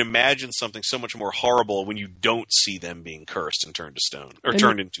 and you can imagine something so much more horrible when you don't see them being cursed and turned to stone or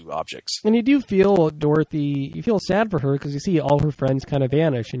turned into objects. And you do feel Dorothy. You feel sad for her because you see all her friends kind of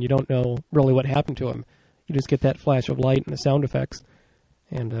vanish, and you don't know really what happened to them. You just get that flash of light and the sound effects,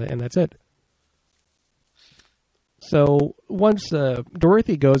 and that's it. So once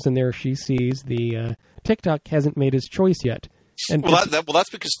Dorothy goes in there, she sees the TikTok hasn't made his choice yet. And that's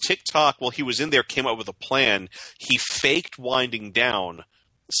because TikTok, while he was in there, came up with a plan. He faked winding down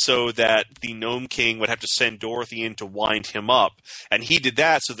so that the Gnome King would have to send Dorothy in to wind him up. And he did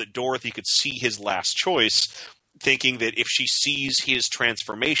that so that Dorothy could see his last choice, thinking that if she sees his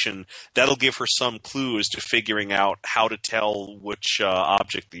transformation, that'll give her some clue as to figuring out how to tell which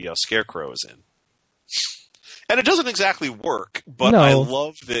object the Scarecrow is in. And it doesn't exactly work, but No. I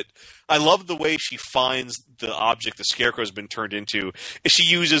love that. I love the way she finds the object the Scarecrow's been turned into. Is she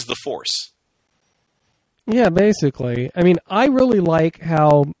uses the Force. Yeah, basically. I mean, I really like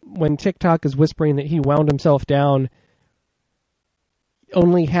how when TikTok is whispering that he wound himself down,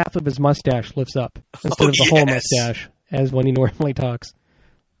 only half of his mustache lifts up instead of the whole mustache, as when he normally talks.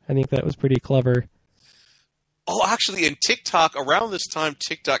 I think that was pretty clever. Oh, actually, in TikTok, around this time,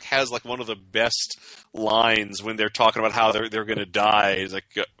 TikTok has like one of the best lines when they're talking about how they're going to die. It's like,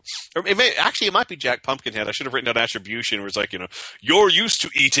 or it might be Jack Pumpkinhead. I should have written down attribution where it's like, you're used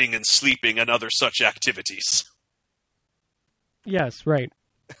to eating and sleeping and other such activities. Yes, right.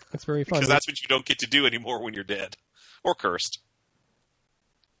 That's very funny. Because that's what you don't get to do anymore when you're dead or cursed.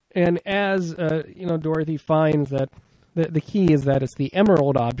 And as Dorothy finds that the key is that it's the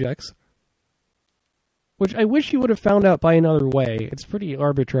emerald objects, which I wish you would have found out by another way. It's pretty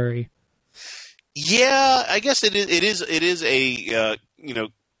arbitrary. Yeah, I guess it is a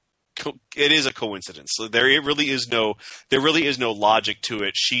it is a coincidence. So there really is no logic to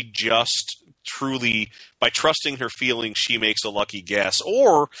it. She just truly, by trusting her feelings, she makes a lucky guess,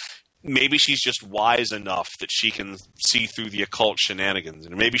 or maybe she's just wise enough that she can see through the occult shenanigans,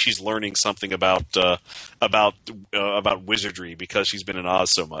 and maybe she's learning something about wizardry because she's been in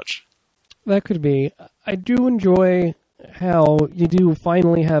Oz so much. That could be. I do enjoy how you do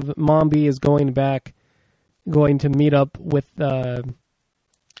finally have Mombi is going to meet up with the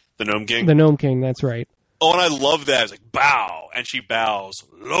Gnome King. The Gnome King, that's right. Oh, and I love that. It's like, bow, and she bows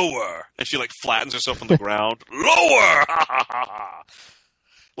lower, and she like flattens herself on the ground. Lower.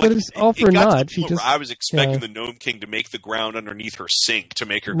 But it's all for naught. She just. I was expecting the Gnome King to make the ground underneath her sink to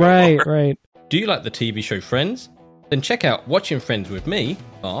make her go right, lower. Right. Do you like the TV show Friends? Then check out Watching Friends with me,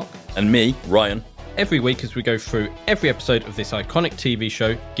 Mark. And me, Ryan. Every week as we go through every episode of this iconic TV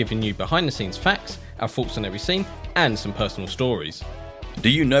show, giving you behind-the-scenes facts, our thoughts on every scene, and some personal stories. Do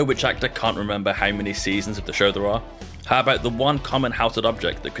you know which actor can't remember how many seasons of the show there are? How about the one common household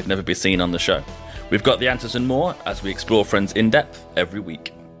object that could never be seen on the show? We've got the answers and more as we explore Friends in depth every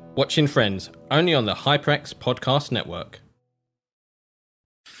week. Watching Friends, only on the HyperX Podcast Network.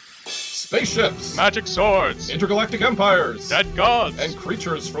 Spaceships, magic swords, intergalactic empires, dead gods, and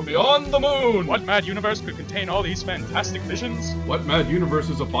creatures from beyond the moon. What mad universe could contain all these fantastic visions? What Mad Universe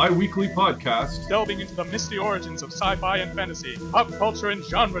is a bi-weekly podcast delving into the misty origins of sci-fi and fantasy, pop culture and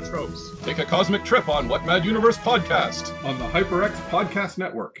genre tropes. Take a cosmic trip on What Mad Universe podcast on the HyperX Podcast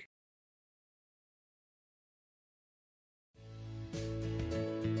Network.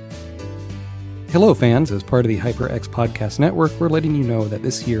 Hello, fans. As part of the HyperX Podcast Network, we're letting you know that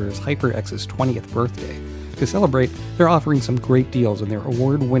this year is HyperX's 20th birthday. To celebrate, they're offering some great deals on their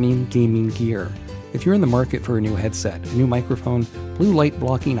award-winning gaming gear. If you're in the market for a new headset, a new microphone, blue light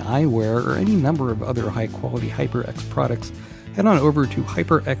blocking eyewear, or any number of other high-quality HyperX products, head on over to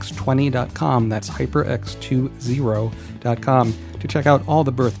hyperx20.com, that's hyperx20.com, to check out all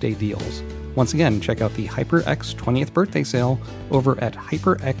the birthday deals. Once again, check out the HyperX 20th birthday sale over at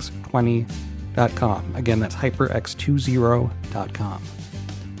hyperx20.com. Again, that's hyperx20.com.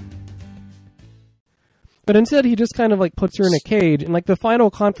 But instead, he just kind of like puts her in a cage, and like the final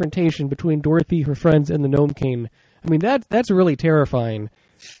confrontation between Dorothy, her friends, and the Gnome King. I mean, that's really terrifying.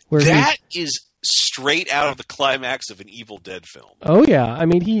 Where that is straight out of the climax of an Evil Dead film. Oh yeah, I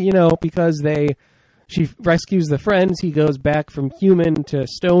mean because she rescues the friends, he goes back from human to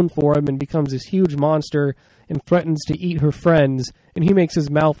stone form and becomes this huge monster and threatens to eat her friends. And he makes his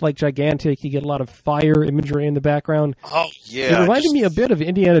mouth like gigantic. You get a lot of fire imagery in the background. Oh yeah, it reminded me a bit of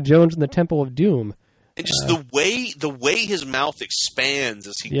Indiana Jones and the Temple of Doom. And just the way his mouth expands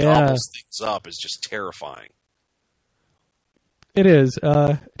as he gobbles things up is just terrifying. It is.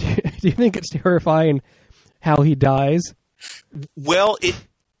 Do you think it's terrifying how he dies? Well,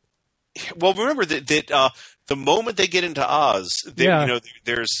 remember that the moment they get into Oz, there's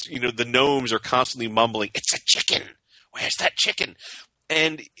the gnomes are constantly mumbling, "It's a chicken. Where's that chicken?"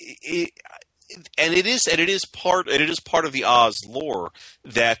 And it is part of the Oz lore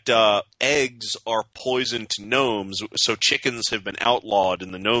that eggs are poison to gnomes, so chickens have been outlawed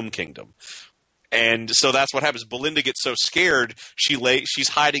in the Gnome Kingdom. And so that's what happens. Belinda gets so scared, she's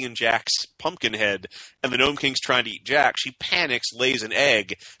hiding in Jack's pumpkin head, and the Gnome King's trying to eat Jack. She panics, lays an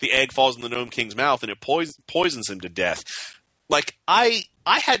egg. The egg falls in the Gnome King's mouth, and it poisons him to death. Like, I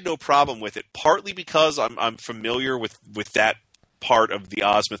had no problem with it, partly because I'm familiar with that part of the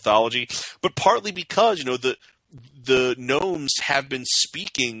Oz mythology, but partly because, you know, the gnomes have been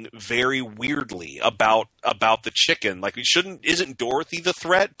speaking very weirdly about the chicken. Like, isn't Dorothy the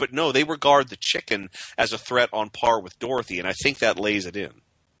threat? But no, they regard the chicken as a threat on par with Dorothy, and I think that lays it in.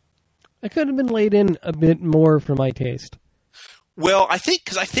 It could have been laid in a bit more for my taste. Well, I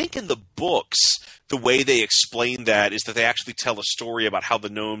think in the books, the way they explain that is that they actually tell a story about how the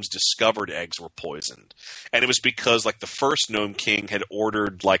gnomes discovered eggs were poisoned. And it was because, like, the first Gnome King had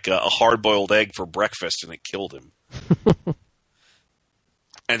ordered, like, a hard-boiled egg for breakfast, and it killed him.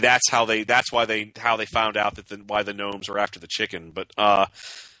 And that's how they found out why the gnomes were after the chicken. But I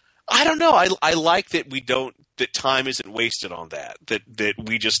don't know. I like that that time isn't wasted on that. That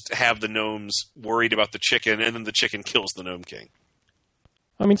we just have the gnomes worried about the chicken, and then the chicken kills the Gnome King.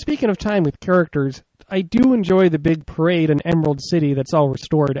 I mean, speaking of time with characters, I do enjoy the big parade in Emerald City that's all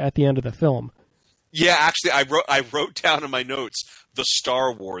restored at the end of the film. Yeah, actually, I wrote down in my notes the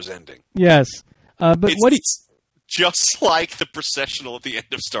Star Wars ending. Yes, but it's just like the processional at the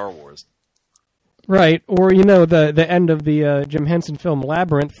end of Star Wars. Right, or, you know, the end of the Jim Henson film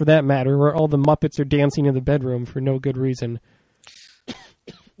Labyrinth, for that matter, where all the Muppets are dancing in the bedroom for no good reason.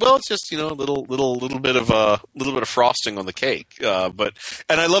 Well, it's just, you know, a little bit of frosting on the cake. And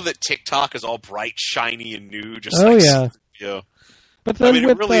I love that TikTok is all bright, shiny, and new. Yeah. But I mean,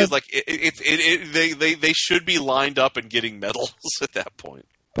 it really is like they should be lined up and getting medals at that point.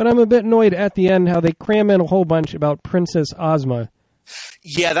 But I'm a bit annoyed at the end how they cram in a whole bunch about Princess Ozma.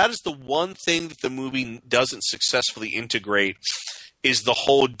 Yeah, that is the one thing that the movie doesn't successfully integrate, is the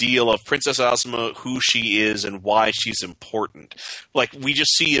whole deal of Princess Ozma, who she is and why she's important. Like, we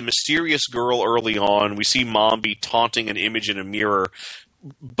just see a mysterious girl early on. We see Mombi taunting an image in a mirror.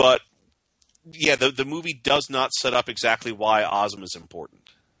 But, yeah, the movie does not set up exactly why Ozma is important.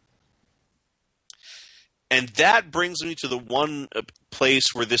 And that brings me to the one place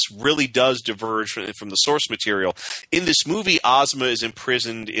where this really does diverge from the source material. In this movie, Ozma is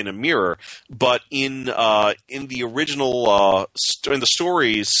imprisoned in a mirror, but in the original in the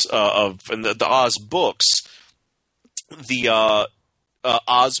stories in the Oz books, the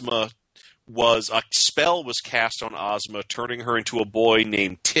Ozma a spell was cast on Ozma, turning her into a boy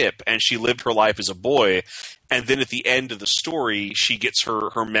named Tip, and she lived her life as a boy. And then at the end of the story, she gets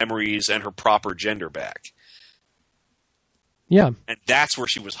her memories and her proper gender back. Yeah. And that's where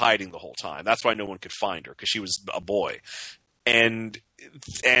she was hiding the whole time. That's why no one could find her, because she was a boy. And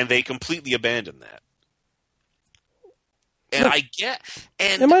they completely abandoned that. And Look, I get...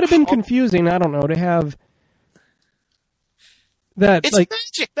 And it might have been confusing, I don't know, to have that... It's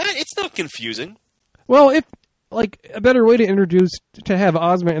magic. It's not confusing. Well, if... Like, a better way to have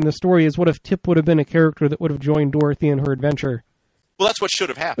Ozma in the story is, what if Tip would have been a character that would have joined Dorothy in her adventure? Well, that's what should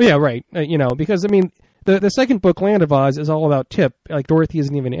have happened. Yeah, right. You know, because, I mean... The second book, Land of Oz, is all about Tip. Like, Dorothy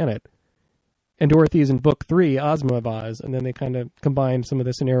isn't even in it. And Dorothy is in book 3, Ozma of Oz, and then they kind of combine some of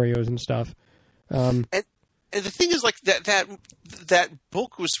the scenarios and stuff. And the thing is, like, that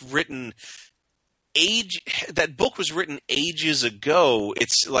book was written ages ago.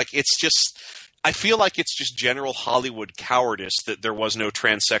 It's just, I feel like it's just general Hollywood cowardice that there was no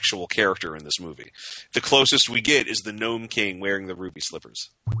transsexual character in this movie. The closest we get is the Gnome King wearing the ruby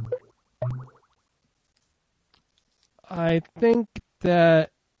slippers. I think that,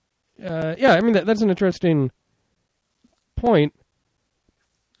 I mean, that's an interesting point.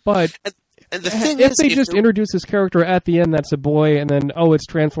 But and the thing if they just introduce this character at the end that's a boy, and then, it's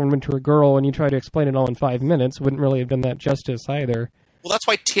transformed into a girl, and you try to explain it all in 5 minutes, wouldn't really have done that justice either. Well, that's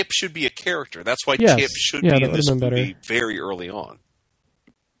why Tip should be a character. That's why Tip should be in this movie very early on.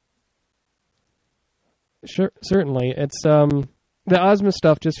 Sure, certainly. It's, the Ozma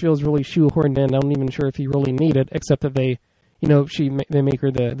stuff just feels really shoehorned in. I'm not even sure if you really need it, except that they make her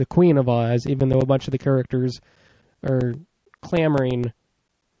the Queen of Oz, even though a bunch of the characters are clamoring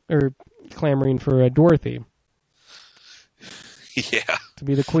for Dorothy. Yeah, to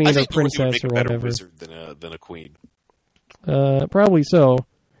be the queen or princess or whatever. Better wizard than a queen. Probably so.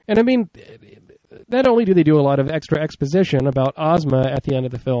 And I mean, not only do they do a lot of extra exposition about Ozma at the end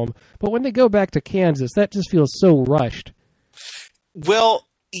of the film, but when they go back to Kansas, that just feels so rushed. Well,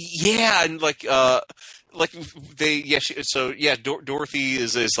 yeah, and Dorothy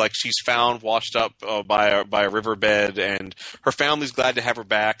is like, she's found washed up by a riverbed, and her family's glad to have her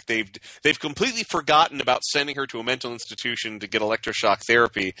back. They've completely forgotten about sending her to a mental institution to get electroshock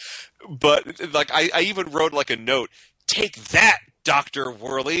therapy. But like, I even wrote like a note, take that, Dr.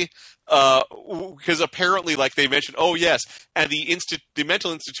 Worley. Because apparently, like, they mentioned, and the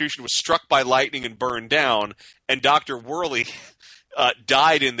mental institution was struck by lightning and burned down, and Dr. Worley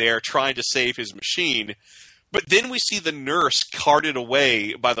died in there trying to save his machine. But then we see the nurse carted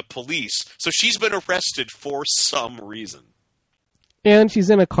away by the police, so she's been arrested for some reason. And she's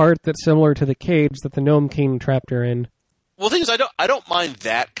in a cart that's similar to the cage that the Gnome King trapped her in. Well, the thing is, I don't mind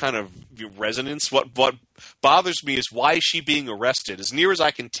that kind of resonance. What bothers me is, why is she being arrested? As near as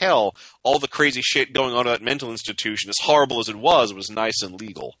I can tell, all the crazy shit going on at that mental institution, as horrible as it was nice and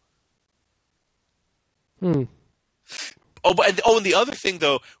legal. Hmm. And the other thing,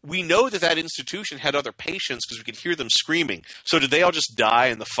 though, we know that institution had other patients because we could hear them screaming. So did they all just die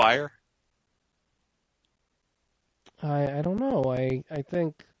in the fire? I don't know. I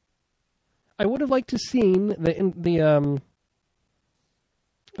think I would have liked to seen the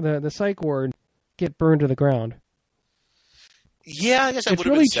psych ward get burned to the ground. Yeah, I guess that it's would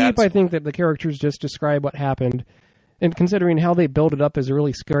have really been sad. cheap. I think that the characters just describe what happened, and considering how they build it up as a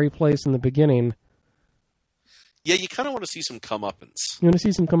really scary place in the beginning. Yeah, you kind of want to see some comeuppance. You want to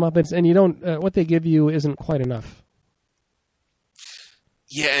see some comeuppance, and you don't. What they give you isn't quite enough.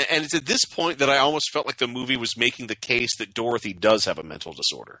 Yeah, and it's at this point that I almost felt like the movie was making the case that Dorothy does have a mental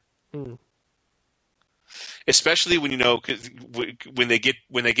disorder. Mm. Especially when when they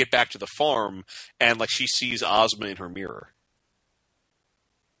get back to the farm and like she sees Ozma in her mirror.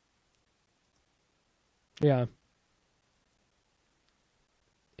 Yeah.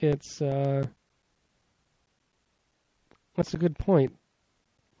 It's that's a good point.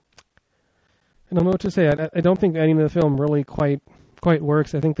 I don't know what to say. I don't think any of the film really quite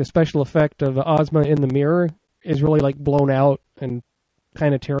works. I think the special effect of Ozma in the mirror is really like blown out and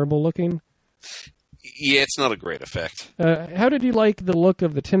kind of terrible looking. Yeah, it's not a great effect. How did you like the look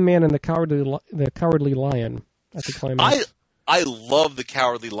of the Tin Man and the Cowardly Lion at the climax? I love the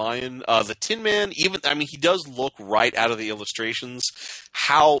Cowardly Lion. The Tin Man, he does look right out of the illustrations.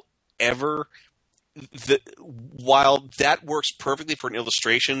 However, while that works perfectly for an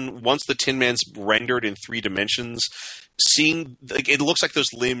illustration, once the Tin Man's rendered in 3 dimensions, it looks like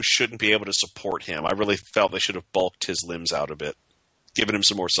those limbs shouldn't be able to support him. I really felt they should have bulked his limbs out a bit, given him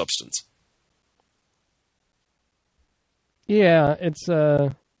some more substance. Yeah, it's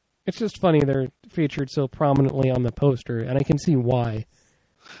just funny they're featured so prominently on the poster, and I can see why.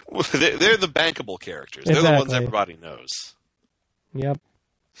 Well, they're the bankable characters. Exactly. They're the ones everybody knows. Yep.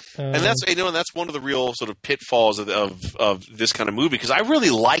 And that's one of the real sort of pitfalls of this kind of movie, because I really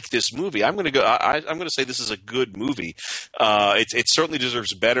like this movie. I'm going to say this is a good movie. It certainly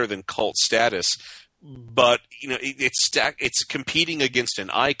deserves better than cult status, but it's competing against an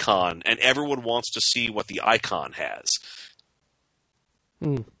icon, and everyone wants to see what the icon has.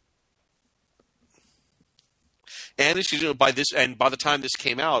 Hmm. And as you know, by the time this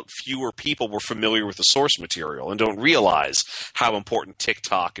came out, fewer people were familiar with the source material and don't realize how important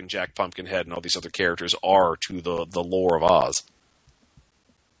TikTok and Jack Pumpkinhead and all these other characters are to the lore of Oz.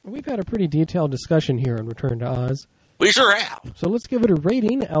 We've had a pretty detailed discussion here on Return to Oz. We sure have. So let's give it a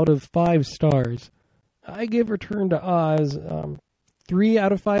rating out of 5 stars. I give Return to Oz 3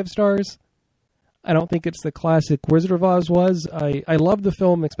 out of 5 stars. I don't think it's the classic Wizard of Oz was. I love the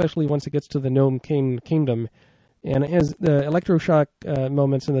film, especially once it gets to the Gnome King Kingdom. And as the electroshock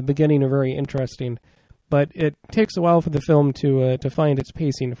moments in the beginning are very interesting, but it takes a while for the film to find its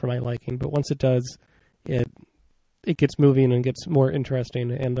pacing for my liking. But once it does, it gets moving and gets more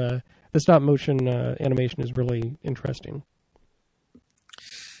interesting. And the stop motion animation is really interesting.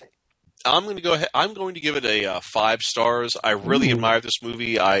 I'm going to go ahead. I'm going to give it a 5 stars. I really admire this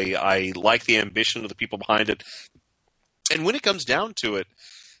movie. I like the ambition of the people behind it. And when it comes down to it,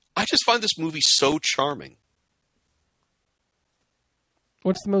 I just find this movie so charming.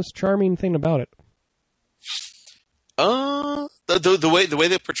 What's the most charming thing about it? The way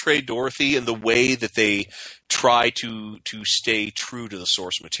they portray Dorothy and the way that they try to stay true to the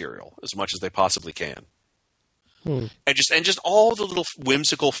source material as much as they possibly can. And just all the little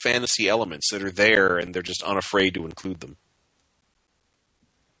whimsical fantasy elements that are there, and they're just unafraid to include them.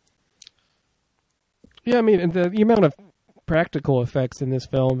 Yeah, I mean, the amount of practical effects in this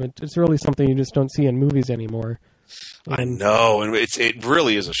film, it's really something you just don't see in movies anymore. I know, and it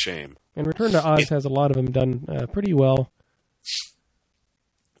really is a shame. And Return to Oz has a lot of them done pretty well.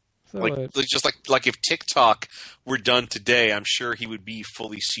 So like if TikTok were done today, I'm sure he would be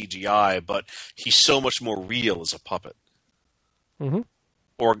fully CGI, but he's so much more real as a puppet,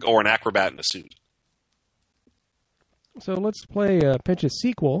 or an acrobat in a suit. So let's pitch a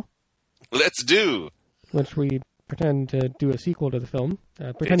sequel. Let's do. Which we pretend to do a sequel to the film,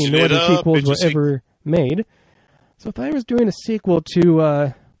 pretending no other sequels were ever made. So if I was doing a sequel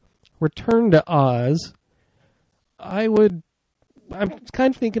to Return to Oz, I'm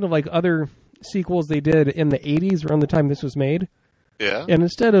kind of thinking of like other sequels they did in the 80s around the time this was made. Yeah. And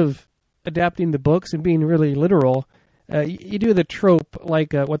instead of adapting the books and being really literal, you do the trope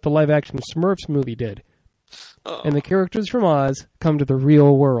like what the live-action Smurfs movie did. And the characters from Oz come to the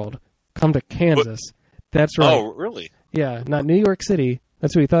real world, come to Kansas. That's right. Oh, really? Yeah, not New York City.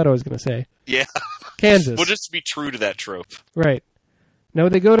 That's what you thought I was going to say. Yeah. Kansas. Well, just to be true to that trope. Right. No,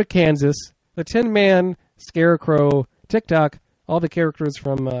 they go to Kansas. The Tin Man, Scarecrow, Tick-Tock, all the characters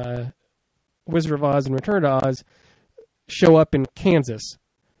from Wizard of Oz and Return to Oz show up in Kansas.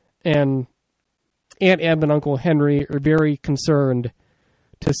 And Aunt Em and Uncle Henry are very concerned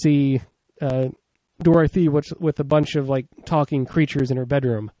to see Dorothy with a bunch of like talking creatures in her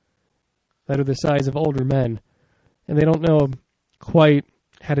bedroom that are the size of older men. And they don't know quite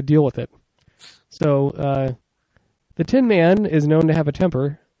how to deal with it. So the Tin Man is known to have a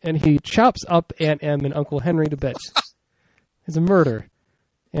temper, and he chops up Aunt Em and Uncle Henry to bits. It's a murder.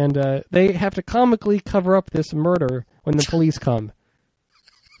 And they have to comically cover up this murder when the police come.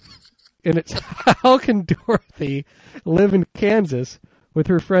 And it's how can Dorothy live in Kansas with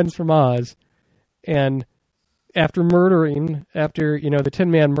her friends from Oz, and after the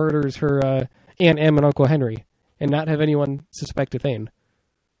Tin Man murders her Aunt Em and Uncle Henry, and not have anyone suspect a thing.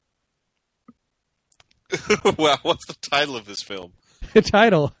 Wow, what's the title of this film? The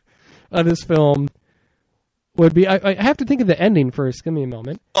title of this film would be... I have to think of the ending first. Give me a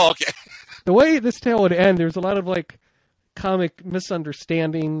moment. Oh, okay. The way this tale would end, there's a lot of like comic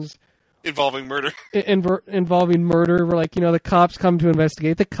misunderstandings... Involving murder. Involving murder, where the cops come to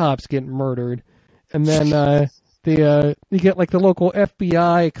investigate, the cops get murdered. And then you get like the local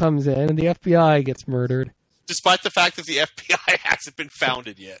FBI comes in, and the FBI gets murdered. Despite the fact that the FBI hasn't been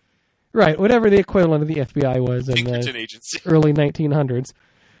founded yet. Right, whatever the equivalent of the FBI was in the agency. Early 1900s.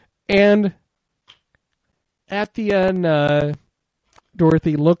 And at the end,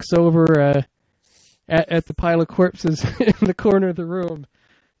 Dorothy looks over at the pile of corpses in the corner of the room,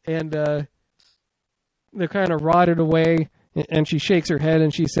 and they're kind of rotted away, and she shakes her head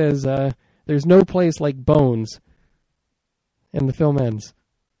and she says, there's no place like bones. And the film ends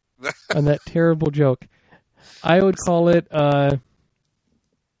on that terrible joke. I would call it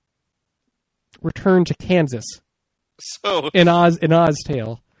Return to Kansas. So in Oz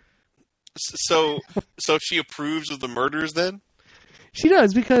Tale. So she approves of the murders then? She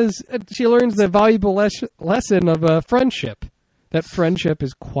does, because she learns the valuable lesson of friendship. That friendship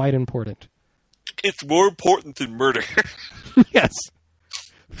is quite important. It's more important than murder. Yes.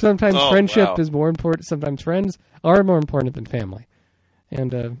 Sometimes friendship is more important. Sometimes friends are more important than family.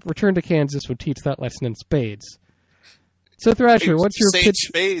 And Return to Kansas would teach that lesson in spades. So Thrasher, what's your pitch?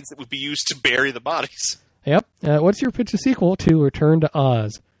 Spades that would be used to bury the bodies. Yep. What's your pitch of sequel to Return to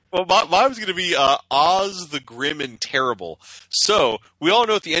Oz? Well, mine was going to be Oz the Grim and Terrible. So, we all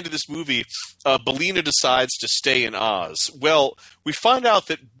know at the end of this movie, Billina decides to stay in Oz. Well, we find out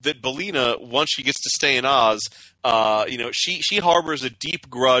that Billina, once she gets to stay in Oz, she harbors a deep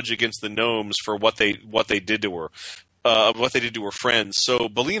grudge against the gnomes for what they did to her. What they did to her friends. So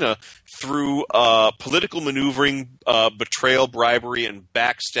Billina, through political maneuvering, betrayal, bribery, and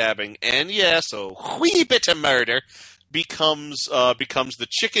backstabbing, and a wee bit of murder, becomes the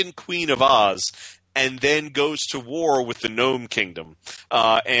Chicken Queen of Oz, and then goes to war with the Gnome Kingdom,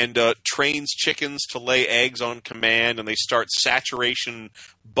 and trains chickens to lay eggs on command, and they start saturation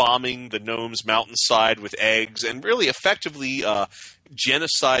bombing the gnomes' mountainside with eggs, and really effectively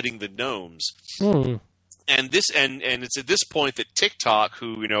genociding the gnomes. And it's at this point that Tick-Tock,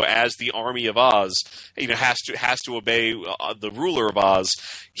 who as the army of Oz, has to obey the ruler of Oz.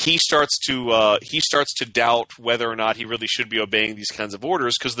 He starts to doubt whether or not he really should be obeying these kinds of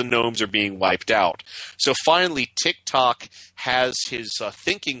orders because the gnomes are being wiped out. So finally, Tick-Tock has his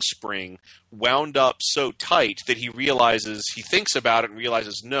thinking spring wound up so tight that he thinks about it and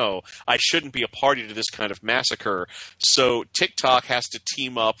realizes, no, I shouldn't be a party to this kind of massacre. So Tick-Tock has to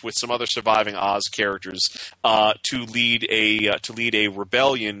team up with some other surviving Oz characters to lead a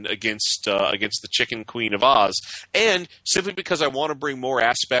rebellion against the Chicken Queen of Oz. And simply because I want to bring more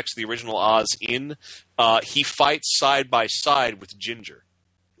aspects of the original Oz in, he fights side by side with Ginger.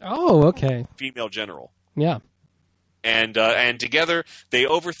 Oh, okay. Female general. Yeah. And together they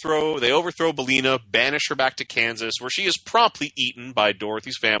overthrow Billina, banish her back to Kansas, where she is promptly eaten by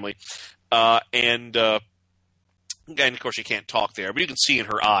Dorothy's family, and of course she can't talk there, but you can see in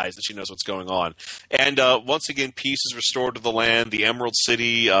her eyes that she knows what's going on. And once again, peace is restored to the land. The Emerald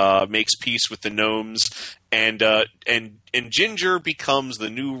City makes peace with the gnomes, and Ginger becomes the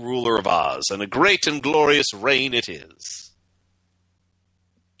new ruler of Oz, and a great and glorious reign it is.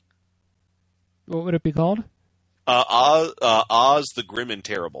 What would it be called? Oz the Grim and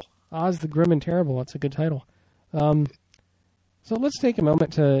Terrible. Oz the Grim and Terrible. That's a good title. So let's take a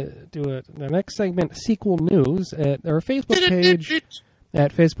moment to do the next segment, sequel news. At our Facebook page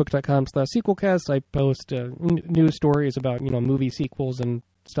at facebook.com/sequelcast, I post news stories about movie sequels and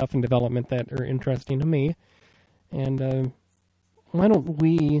stuff in development that are interesting to me. And why don't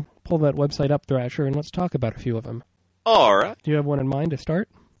we pull that website up, Thrasher, and let's talk about a few of them. All right. Do you have one in mind to start?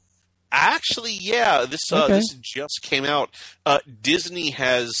 Actually, yeah. This just came out. Disney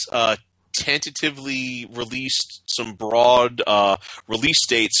has tentatively released some broad release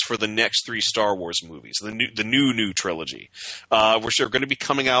dates for the next 3 Star Wars movies, the new trilogy, which are going to be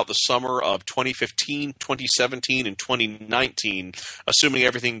coming out the summer of 2015, 2017, and 2019, assuming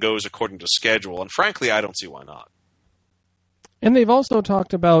everything goes according to schedule. And frankly, I don't see why not. And they've also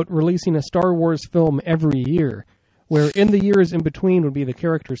talked about releasing a Star Wars film every year, where in the years in between would be the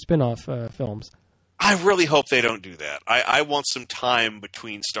character spin-off films. I really hope they don't do that. I want some time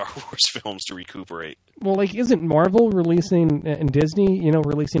between Star Wars films to recuperate. Well, isn't Marvel releasing, and Disney,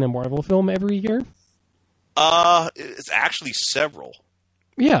 releasing a Marvel film every year? It's actually several.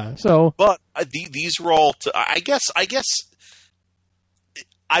 Yeah, so... But these were all... I guess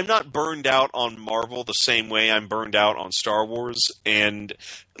I'm not burned out on Marvel the same way I'm burned out on Star Wars. And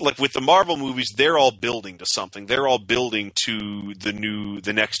with the Marvel movies, they're all building to something. They're all building to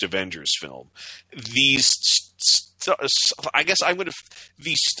the next Avengers film. These, I guess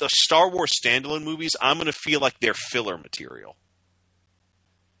these Star Wars standalone movies, I'm going to feel like they're filler material.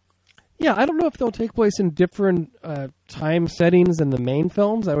 Yeah, I don't know if they'll take place in different time settings than the main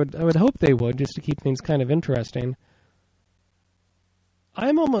films. I would hope they would, just to keep things kind of interesting.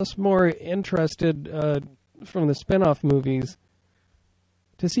 I'm almost more interested from the spin-off movies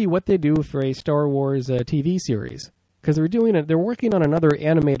to see what they do for a Star Wars TV series. Because they're working on another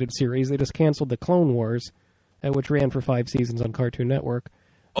animated series. They just canceled the Clone Wars, which ran for 5 seasons on Cartoon Network.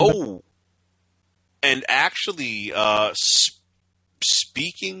 Oh, and actually,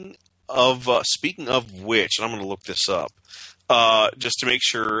 speaking of which, and I'm going to look this up. Just to make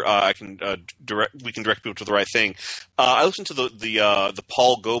sure we can direct people to the right thing. I listened to the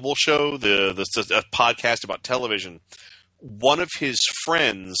Paul Goebel show, the podcast about television. One of his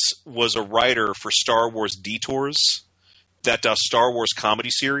friends was a writer for Star Wars Detours, that Star Wars comedy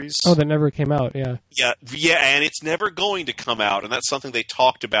series. Oh, that never came out, yeah. Yeah, and it's never going to come out, and that's something they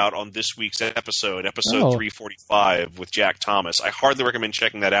talked about on this week's episode 345 with Jack Thomas. I hardly recommend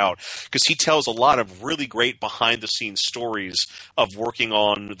checking that out, because he tells a lot of really great behind-the-scenes stories of working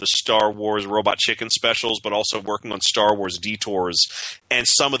on the Star Wars Robot Chicken specials, but also working on Star Wars Detours, and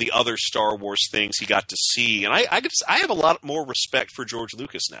some of the other Star Wars things he got to see. And I have a lot more respect for George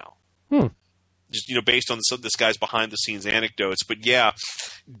Lucas now. Just based on this guy's behind the scenes anecdotes. But yeah,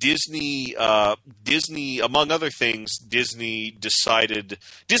 Disney, among other things, Disney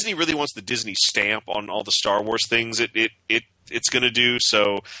really wants the Disney stamp on all the Star Wars things it's going to do.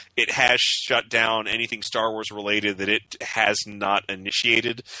 So it has shut down anything Star Wars related that it has not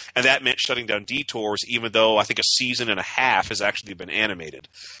initiated, and that meant shutting down Detours, even though I think a season and a half has actually been animated.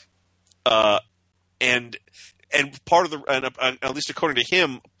 And part of at least according to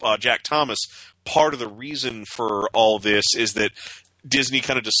him, Jack Thomas, part of the reason for all this is that Disney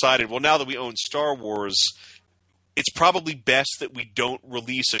kind of decided, well, now that we own Star Wars, it's probably best that we don't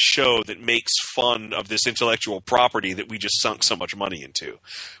release a show that makes fun of this intellectual property that we just sunk so much money into.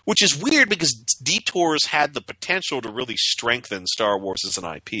 Which is weird, because Detours had the potential to really strengthen Star Wars as an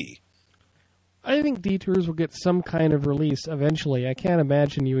IP. I think Detours will get some kind of release eventually. I can't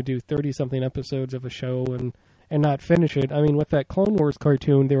imagine you would do 30-something episodes of a show and not finish it. I mean, with that Clone Wars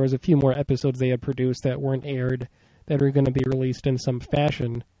cartoon, there was a few more episodes they had produced that weren't aired that are going to be released in some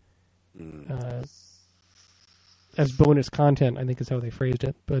fashion as bonus content, I think is how they phrased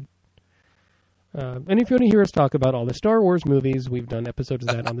it. But and if you want to hear us talk about all the Star Wars movies, we've done episodes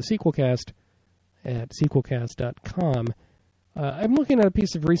of that on the Sequelcast at sequelcast.com. I'm looking at a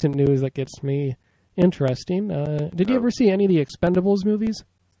piece of recent news that gets me interesting. Did you ever see any of the Expendables movies?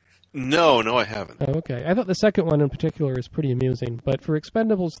 No, I haven't. Oh, okay. I thought the second one in particular is pretty amusing. But for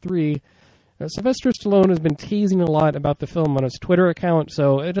Expendables 3, Sylvester Stallone has been teasing a lot about the film on his Twitter account,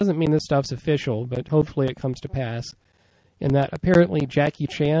 so it doesn't mean this stuff's official, but hopefully it comes to pass. In that apparently Jackie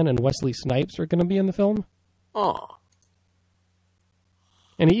Chan and Wesley Snipes are going to be in the film. Oh.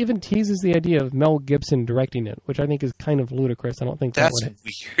 And he even teases the idea of Mel Gibson directing it, which I think is kind of ludicrous. I don't think that's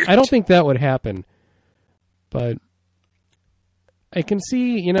weird. I don't think that would happen. But I can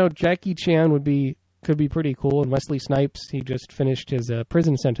see, Jackie Chan could be pretty cool, and Wesley Snipes, he just finished his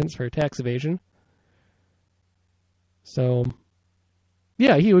prison sentence for tax evasion. So,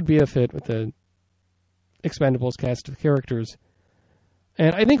 yeah, he would be a fit with the Expendables cast of characters.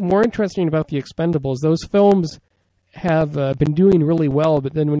 And I think more interesting about the Expendables, those films have been doing really well,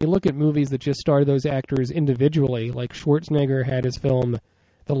 but then when you look at movies that just star those actors individually, like Schwarzenegger had his film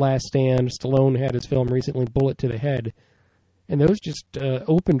The Last Stand, Stallone had his film recently Bullet to the Head, and those just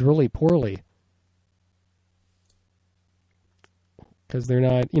opened really poorly. Because they're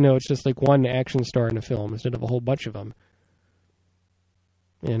not, it's just like one action star in a film instead of a whole bunch of them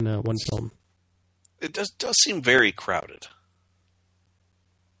in one film. It does seem very crowded.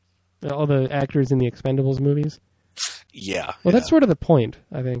 All the actors in the Expendables movies? Yeah. Well, that's sort of the point,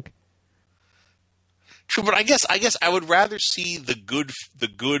 I think. True, but I guess I would rather see the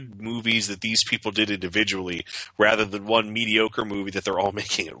good movies that these people did individually rather than one mediocre movie that they're all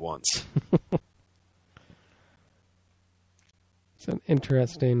making at once. It's an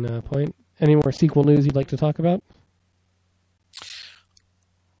interesting point. Any more sequel news you'd like to talk about?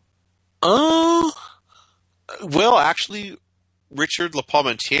 Well, actually, Richard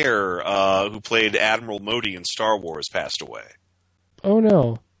LeParmentier, who played Admiral Modi in Star Wars, passed away. Oh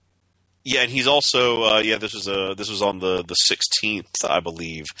no! Yeah, and he's also this was on the 16th, I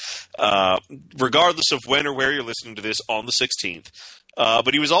believe. Regardless of when or where you're listening to this, on the 16th.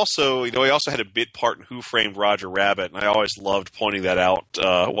 But he was also, he also had a bit part in Who Framed Roger Rabbit, and I always loved pointing that out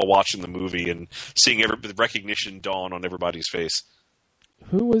while watching the movie and seeing the recognition dawn on everybody's face.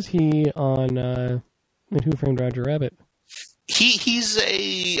 Who was he on in Who Framed Roger Rabbit? He's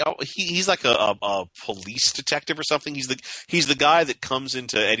like a police detective or something. He's the guy that comes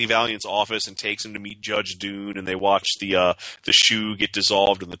into Eddie Valiant's office and takes him to meet Judge Doom, and they watch the shoe get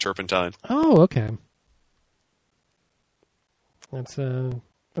dissolved in the turpentine. Oh, okay. That's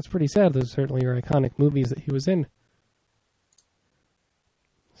pretty sad. Those certainly are iconic movies that he was in.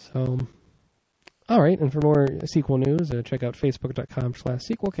 So, all right. And for more sequel news, check out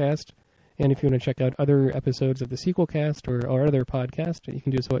facebook.com/sequelcast. And if you want to check out other episodes of the Sequelcast or other podcast, you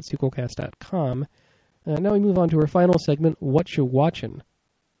can do so at sequelcast.com. Now we move on to our final segment, What You Watchin'.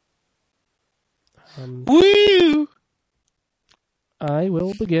 Woo! I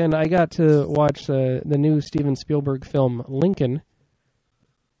will begin. I got to watch the new Steven Spielberg film, Lincoln.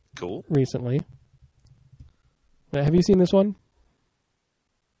 Cool. Recently. Have you seen this one?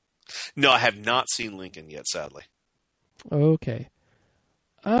 No, I have not seen Lincoln yet, sadly. Okay.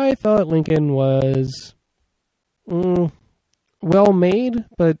 I thought Lincoln was well made,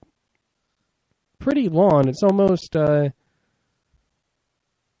 but pretty long. It's almost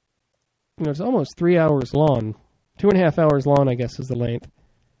it's almost 3 hours long. 2.5 hours long, I guess, is the length.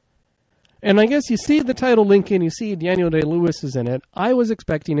 And I guess you see the title Lincoln, you see Daniel Day-Lewis is in it. I was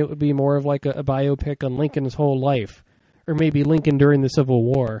expecting it would be more of like a biopic on Lincoln's whole life, or maybe Lincoln during the Civil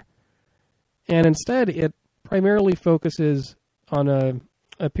War. And instead, it primarily focuses on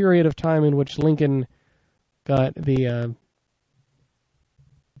a period of time in which Lincoln got the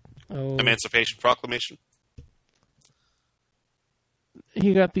Emancipation Proclamation?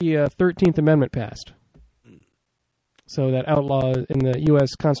 He got the 13th Amendment passed. So that outlaw in the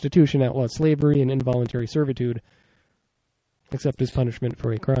U.S. Constitution outlawed slavery and involuntary servitude, except as punishment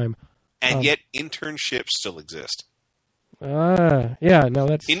for a crime. And yet internships still exist. Yeah, no,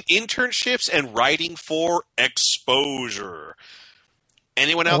 that's... internships and writing for exposure.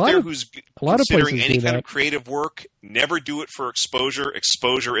 Anyone out there who's considering any kind of creative work, never do it for exposure.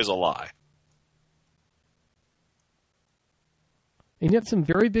 Exposure is a lie. And yet some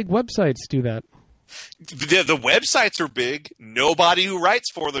very big websites do that. The websites are big. Nobody who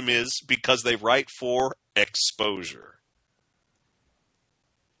writes for them is, because they write for exposure.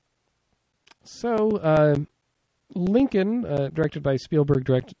 So, Lincoln, directed by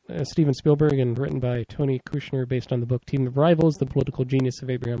Steven Spielberg, and written by Tony Kushner, based on the book Team of Rivals, The Political Genius of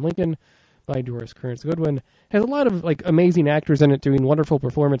Abraham Lincoln, by Doris Kearns Goodwin, has a lot of amazing actors in it doing wonderful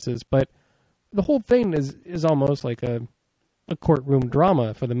performances, but the whole thing is almost like a courtroom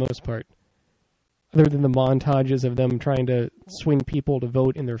drama for the most part, other than the montages of them trying to swing people to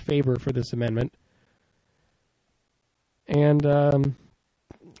vote in their favor for this amendment. And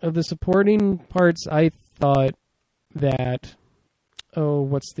of the supporting parts, I thought that,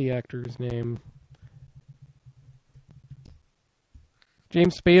 what's the actor's name?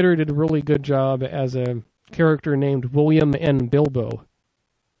 James Spader did a really good job as a character named William N. Bilbo.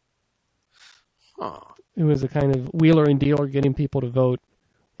 Who was a kind of wheeler and dealer getting people to vote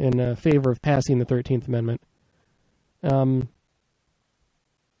in favor of passing the 13th Amendment. And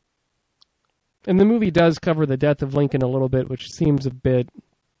the movie does cover the death of Lincoln a little bit, which seems a bit...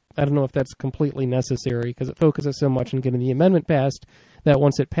 I don't know if that's completely necessary, because it focuses so much on getting the amendment passed that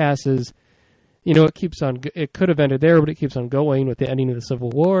once it passes, it keeps on... It could have ended there, but it keeps on going with the ending of the Civil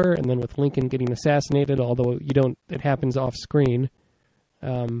War, and then with Lincoln getting assassinated, although it happens off screen.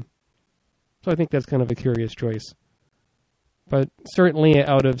 So I think that's kind of a curious choice. But certainly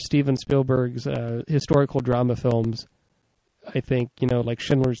out of Steven Spielberg's historical drama films, I think, like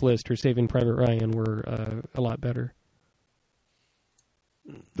Schindler's List or Saving Private Ryan were a lot better.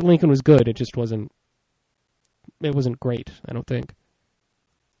 Lincoln was good, it just wasn't great, I don't think.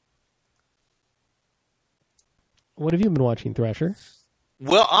 What have you been watching, Thrasher?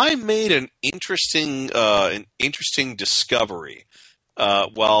 Well, I made an interesting discovery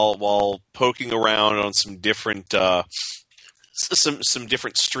while poking around on some different some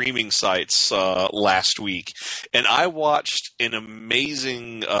different streaming sites last week, and I watched an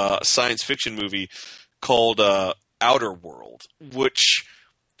amazing science fiction movie called Outer World, which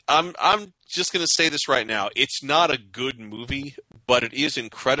I'm just going to say this right now. It's not a good movie, but it is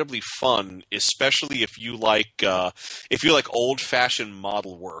incredibly fun, especially if you like old-fashioned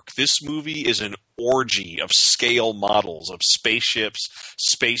model work. This movie is an orgy of scale models of spaceships,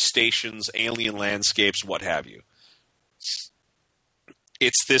 space stations, alien landscapes, what have you.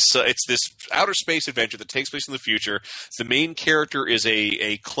 It's this outer space adventure that takes place in the future. The main character is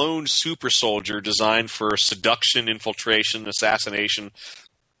a cloned super soldier designed for seduction, infiltration, assassination,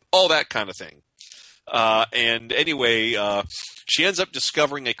 all that kind of thing. And anyway, she ends up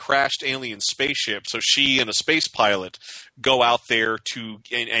discovering a crashed alien spaceship. So she and a space pilot go out there to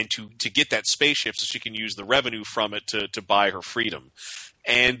get that spaceship so she can use the revenue from it to buy her freedom.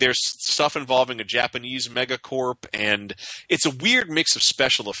 And there's stuff involving a Japanese megacorp, and it's a weird mix of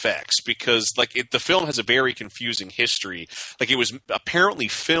special effects because, the film has a very confusing history. It was apparently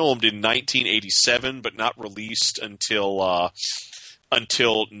filmed in 1987, but not released until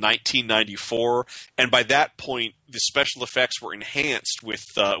 1994, and by that point, the special effects were enhanced with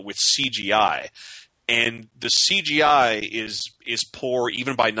CGI. And the CGI is poor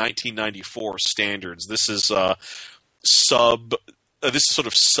even by 1994 standards. This is sub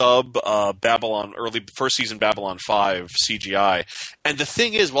Babylon, early first season Babylon 5 CGI. And the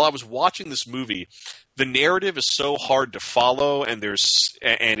thing is, while I was watching this movie, the narrative is so hard to follow, and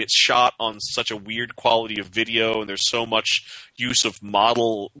it's shot on such a weird quality of video, and there's so much use of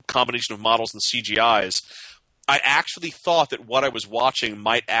combination of models and CGIs. I actually thought that what I was watching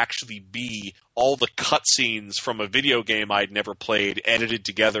might actually be all the cutscenes from a video game I'd never played edited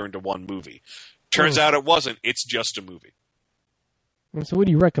together into one movie. Turns out it wasn't. It's just a movie. So would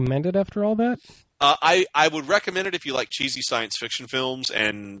you recommend it after all that? I would recommend it if you like cheesy science fiction films,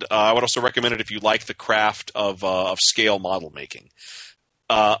 and I would also recommend it if you like the craft of scale model making.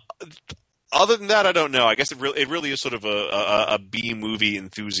 Other than that, I don't know. I guess it really is sort of a B movie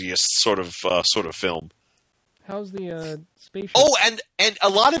enthusiast sort of film. How's the spaceship? Oh, and a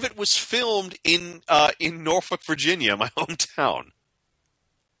lot of it was filmed in Norfolk, Virginia, my hometown.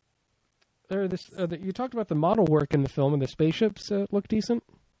 You talked about the model work in the film, and the spaceships look decent.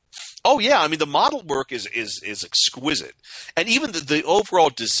 Oh yeah, I mean the model work is exquisite, and even the overall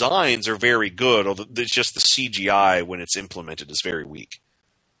designs are very good. Although it's just the CGI when it's implemented is very weak.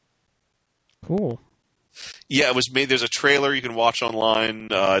 Cool. Yeah, it was made. There's a trailer you can watch online.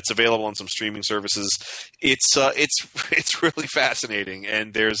 It's available on some streaming services. It's really fascinating.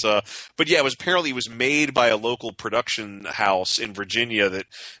 And but yeah, it was made by a local production house in Virginia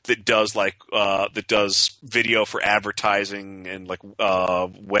that does video for advertising and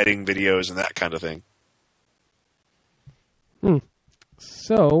wedding videos and that kind of thing.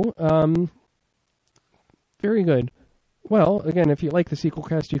 So, very good. Well, again, if you like the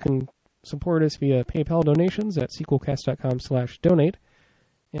Sequelcast, you can support us via PayPal donations at sequelcast.com/donate.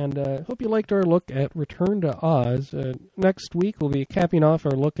 And hope you liked our look at Return to Oz. Next week, we'll be capping off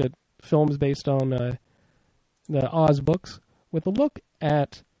our look at films based on the Oz books with a look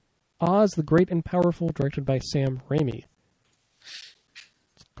at Oz the Great and Powerful, directed by Sam Raimi.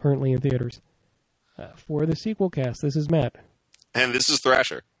 It's currently in theaters. For the Sequelcast, this is Matt. And this is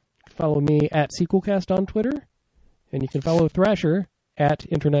Thrasher. Follow me at Sequelcast on Twitter. And you can follow Thrasher at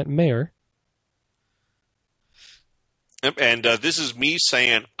Internet Mayor. And this is me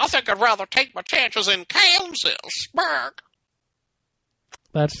saying, I think I'd rather take my chances in Kansasburg.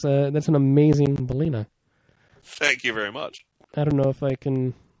 That's an amazing Belina. Thank you very much. I don't know if I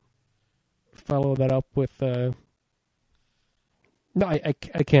can follow that up with... No, I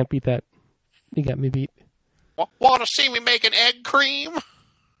can't beat that. You got me beat. Want to see me make an egg cream?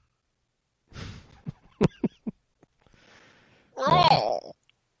 Oh,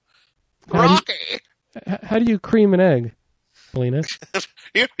 Rocky! How do you cream an egg, Belina?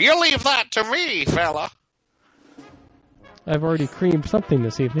 you leave that to me, fella. I've already creamed something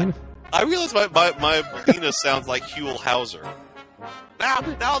this evening. I realize my Belina sounds like Huell Hauser.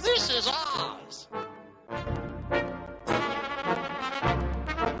 Now this is Oz.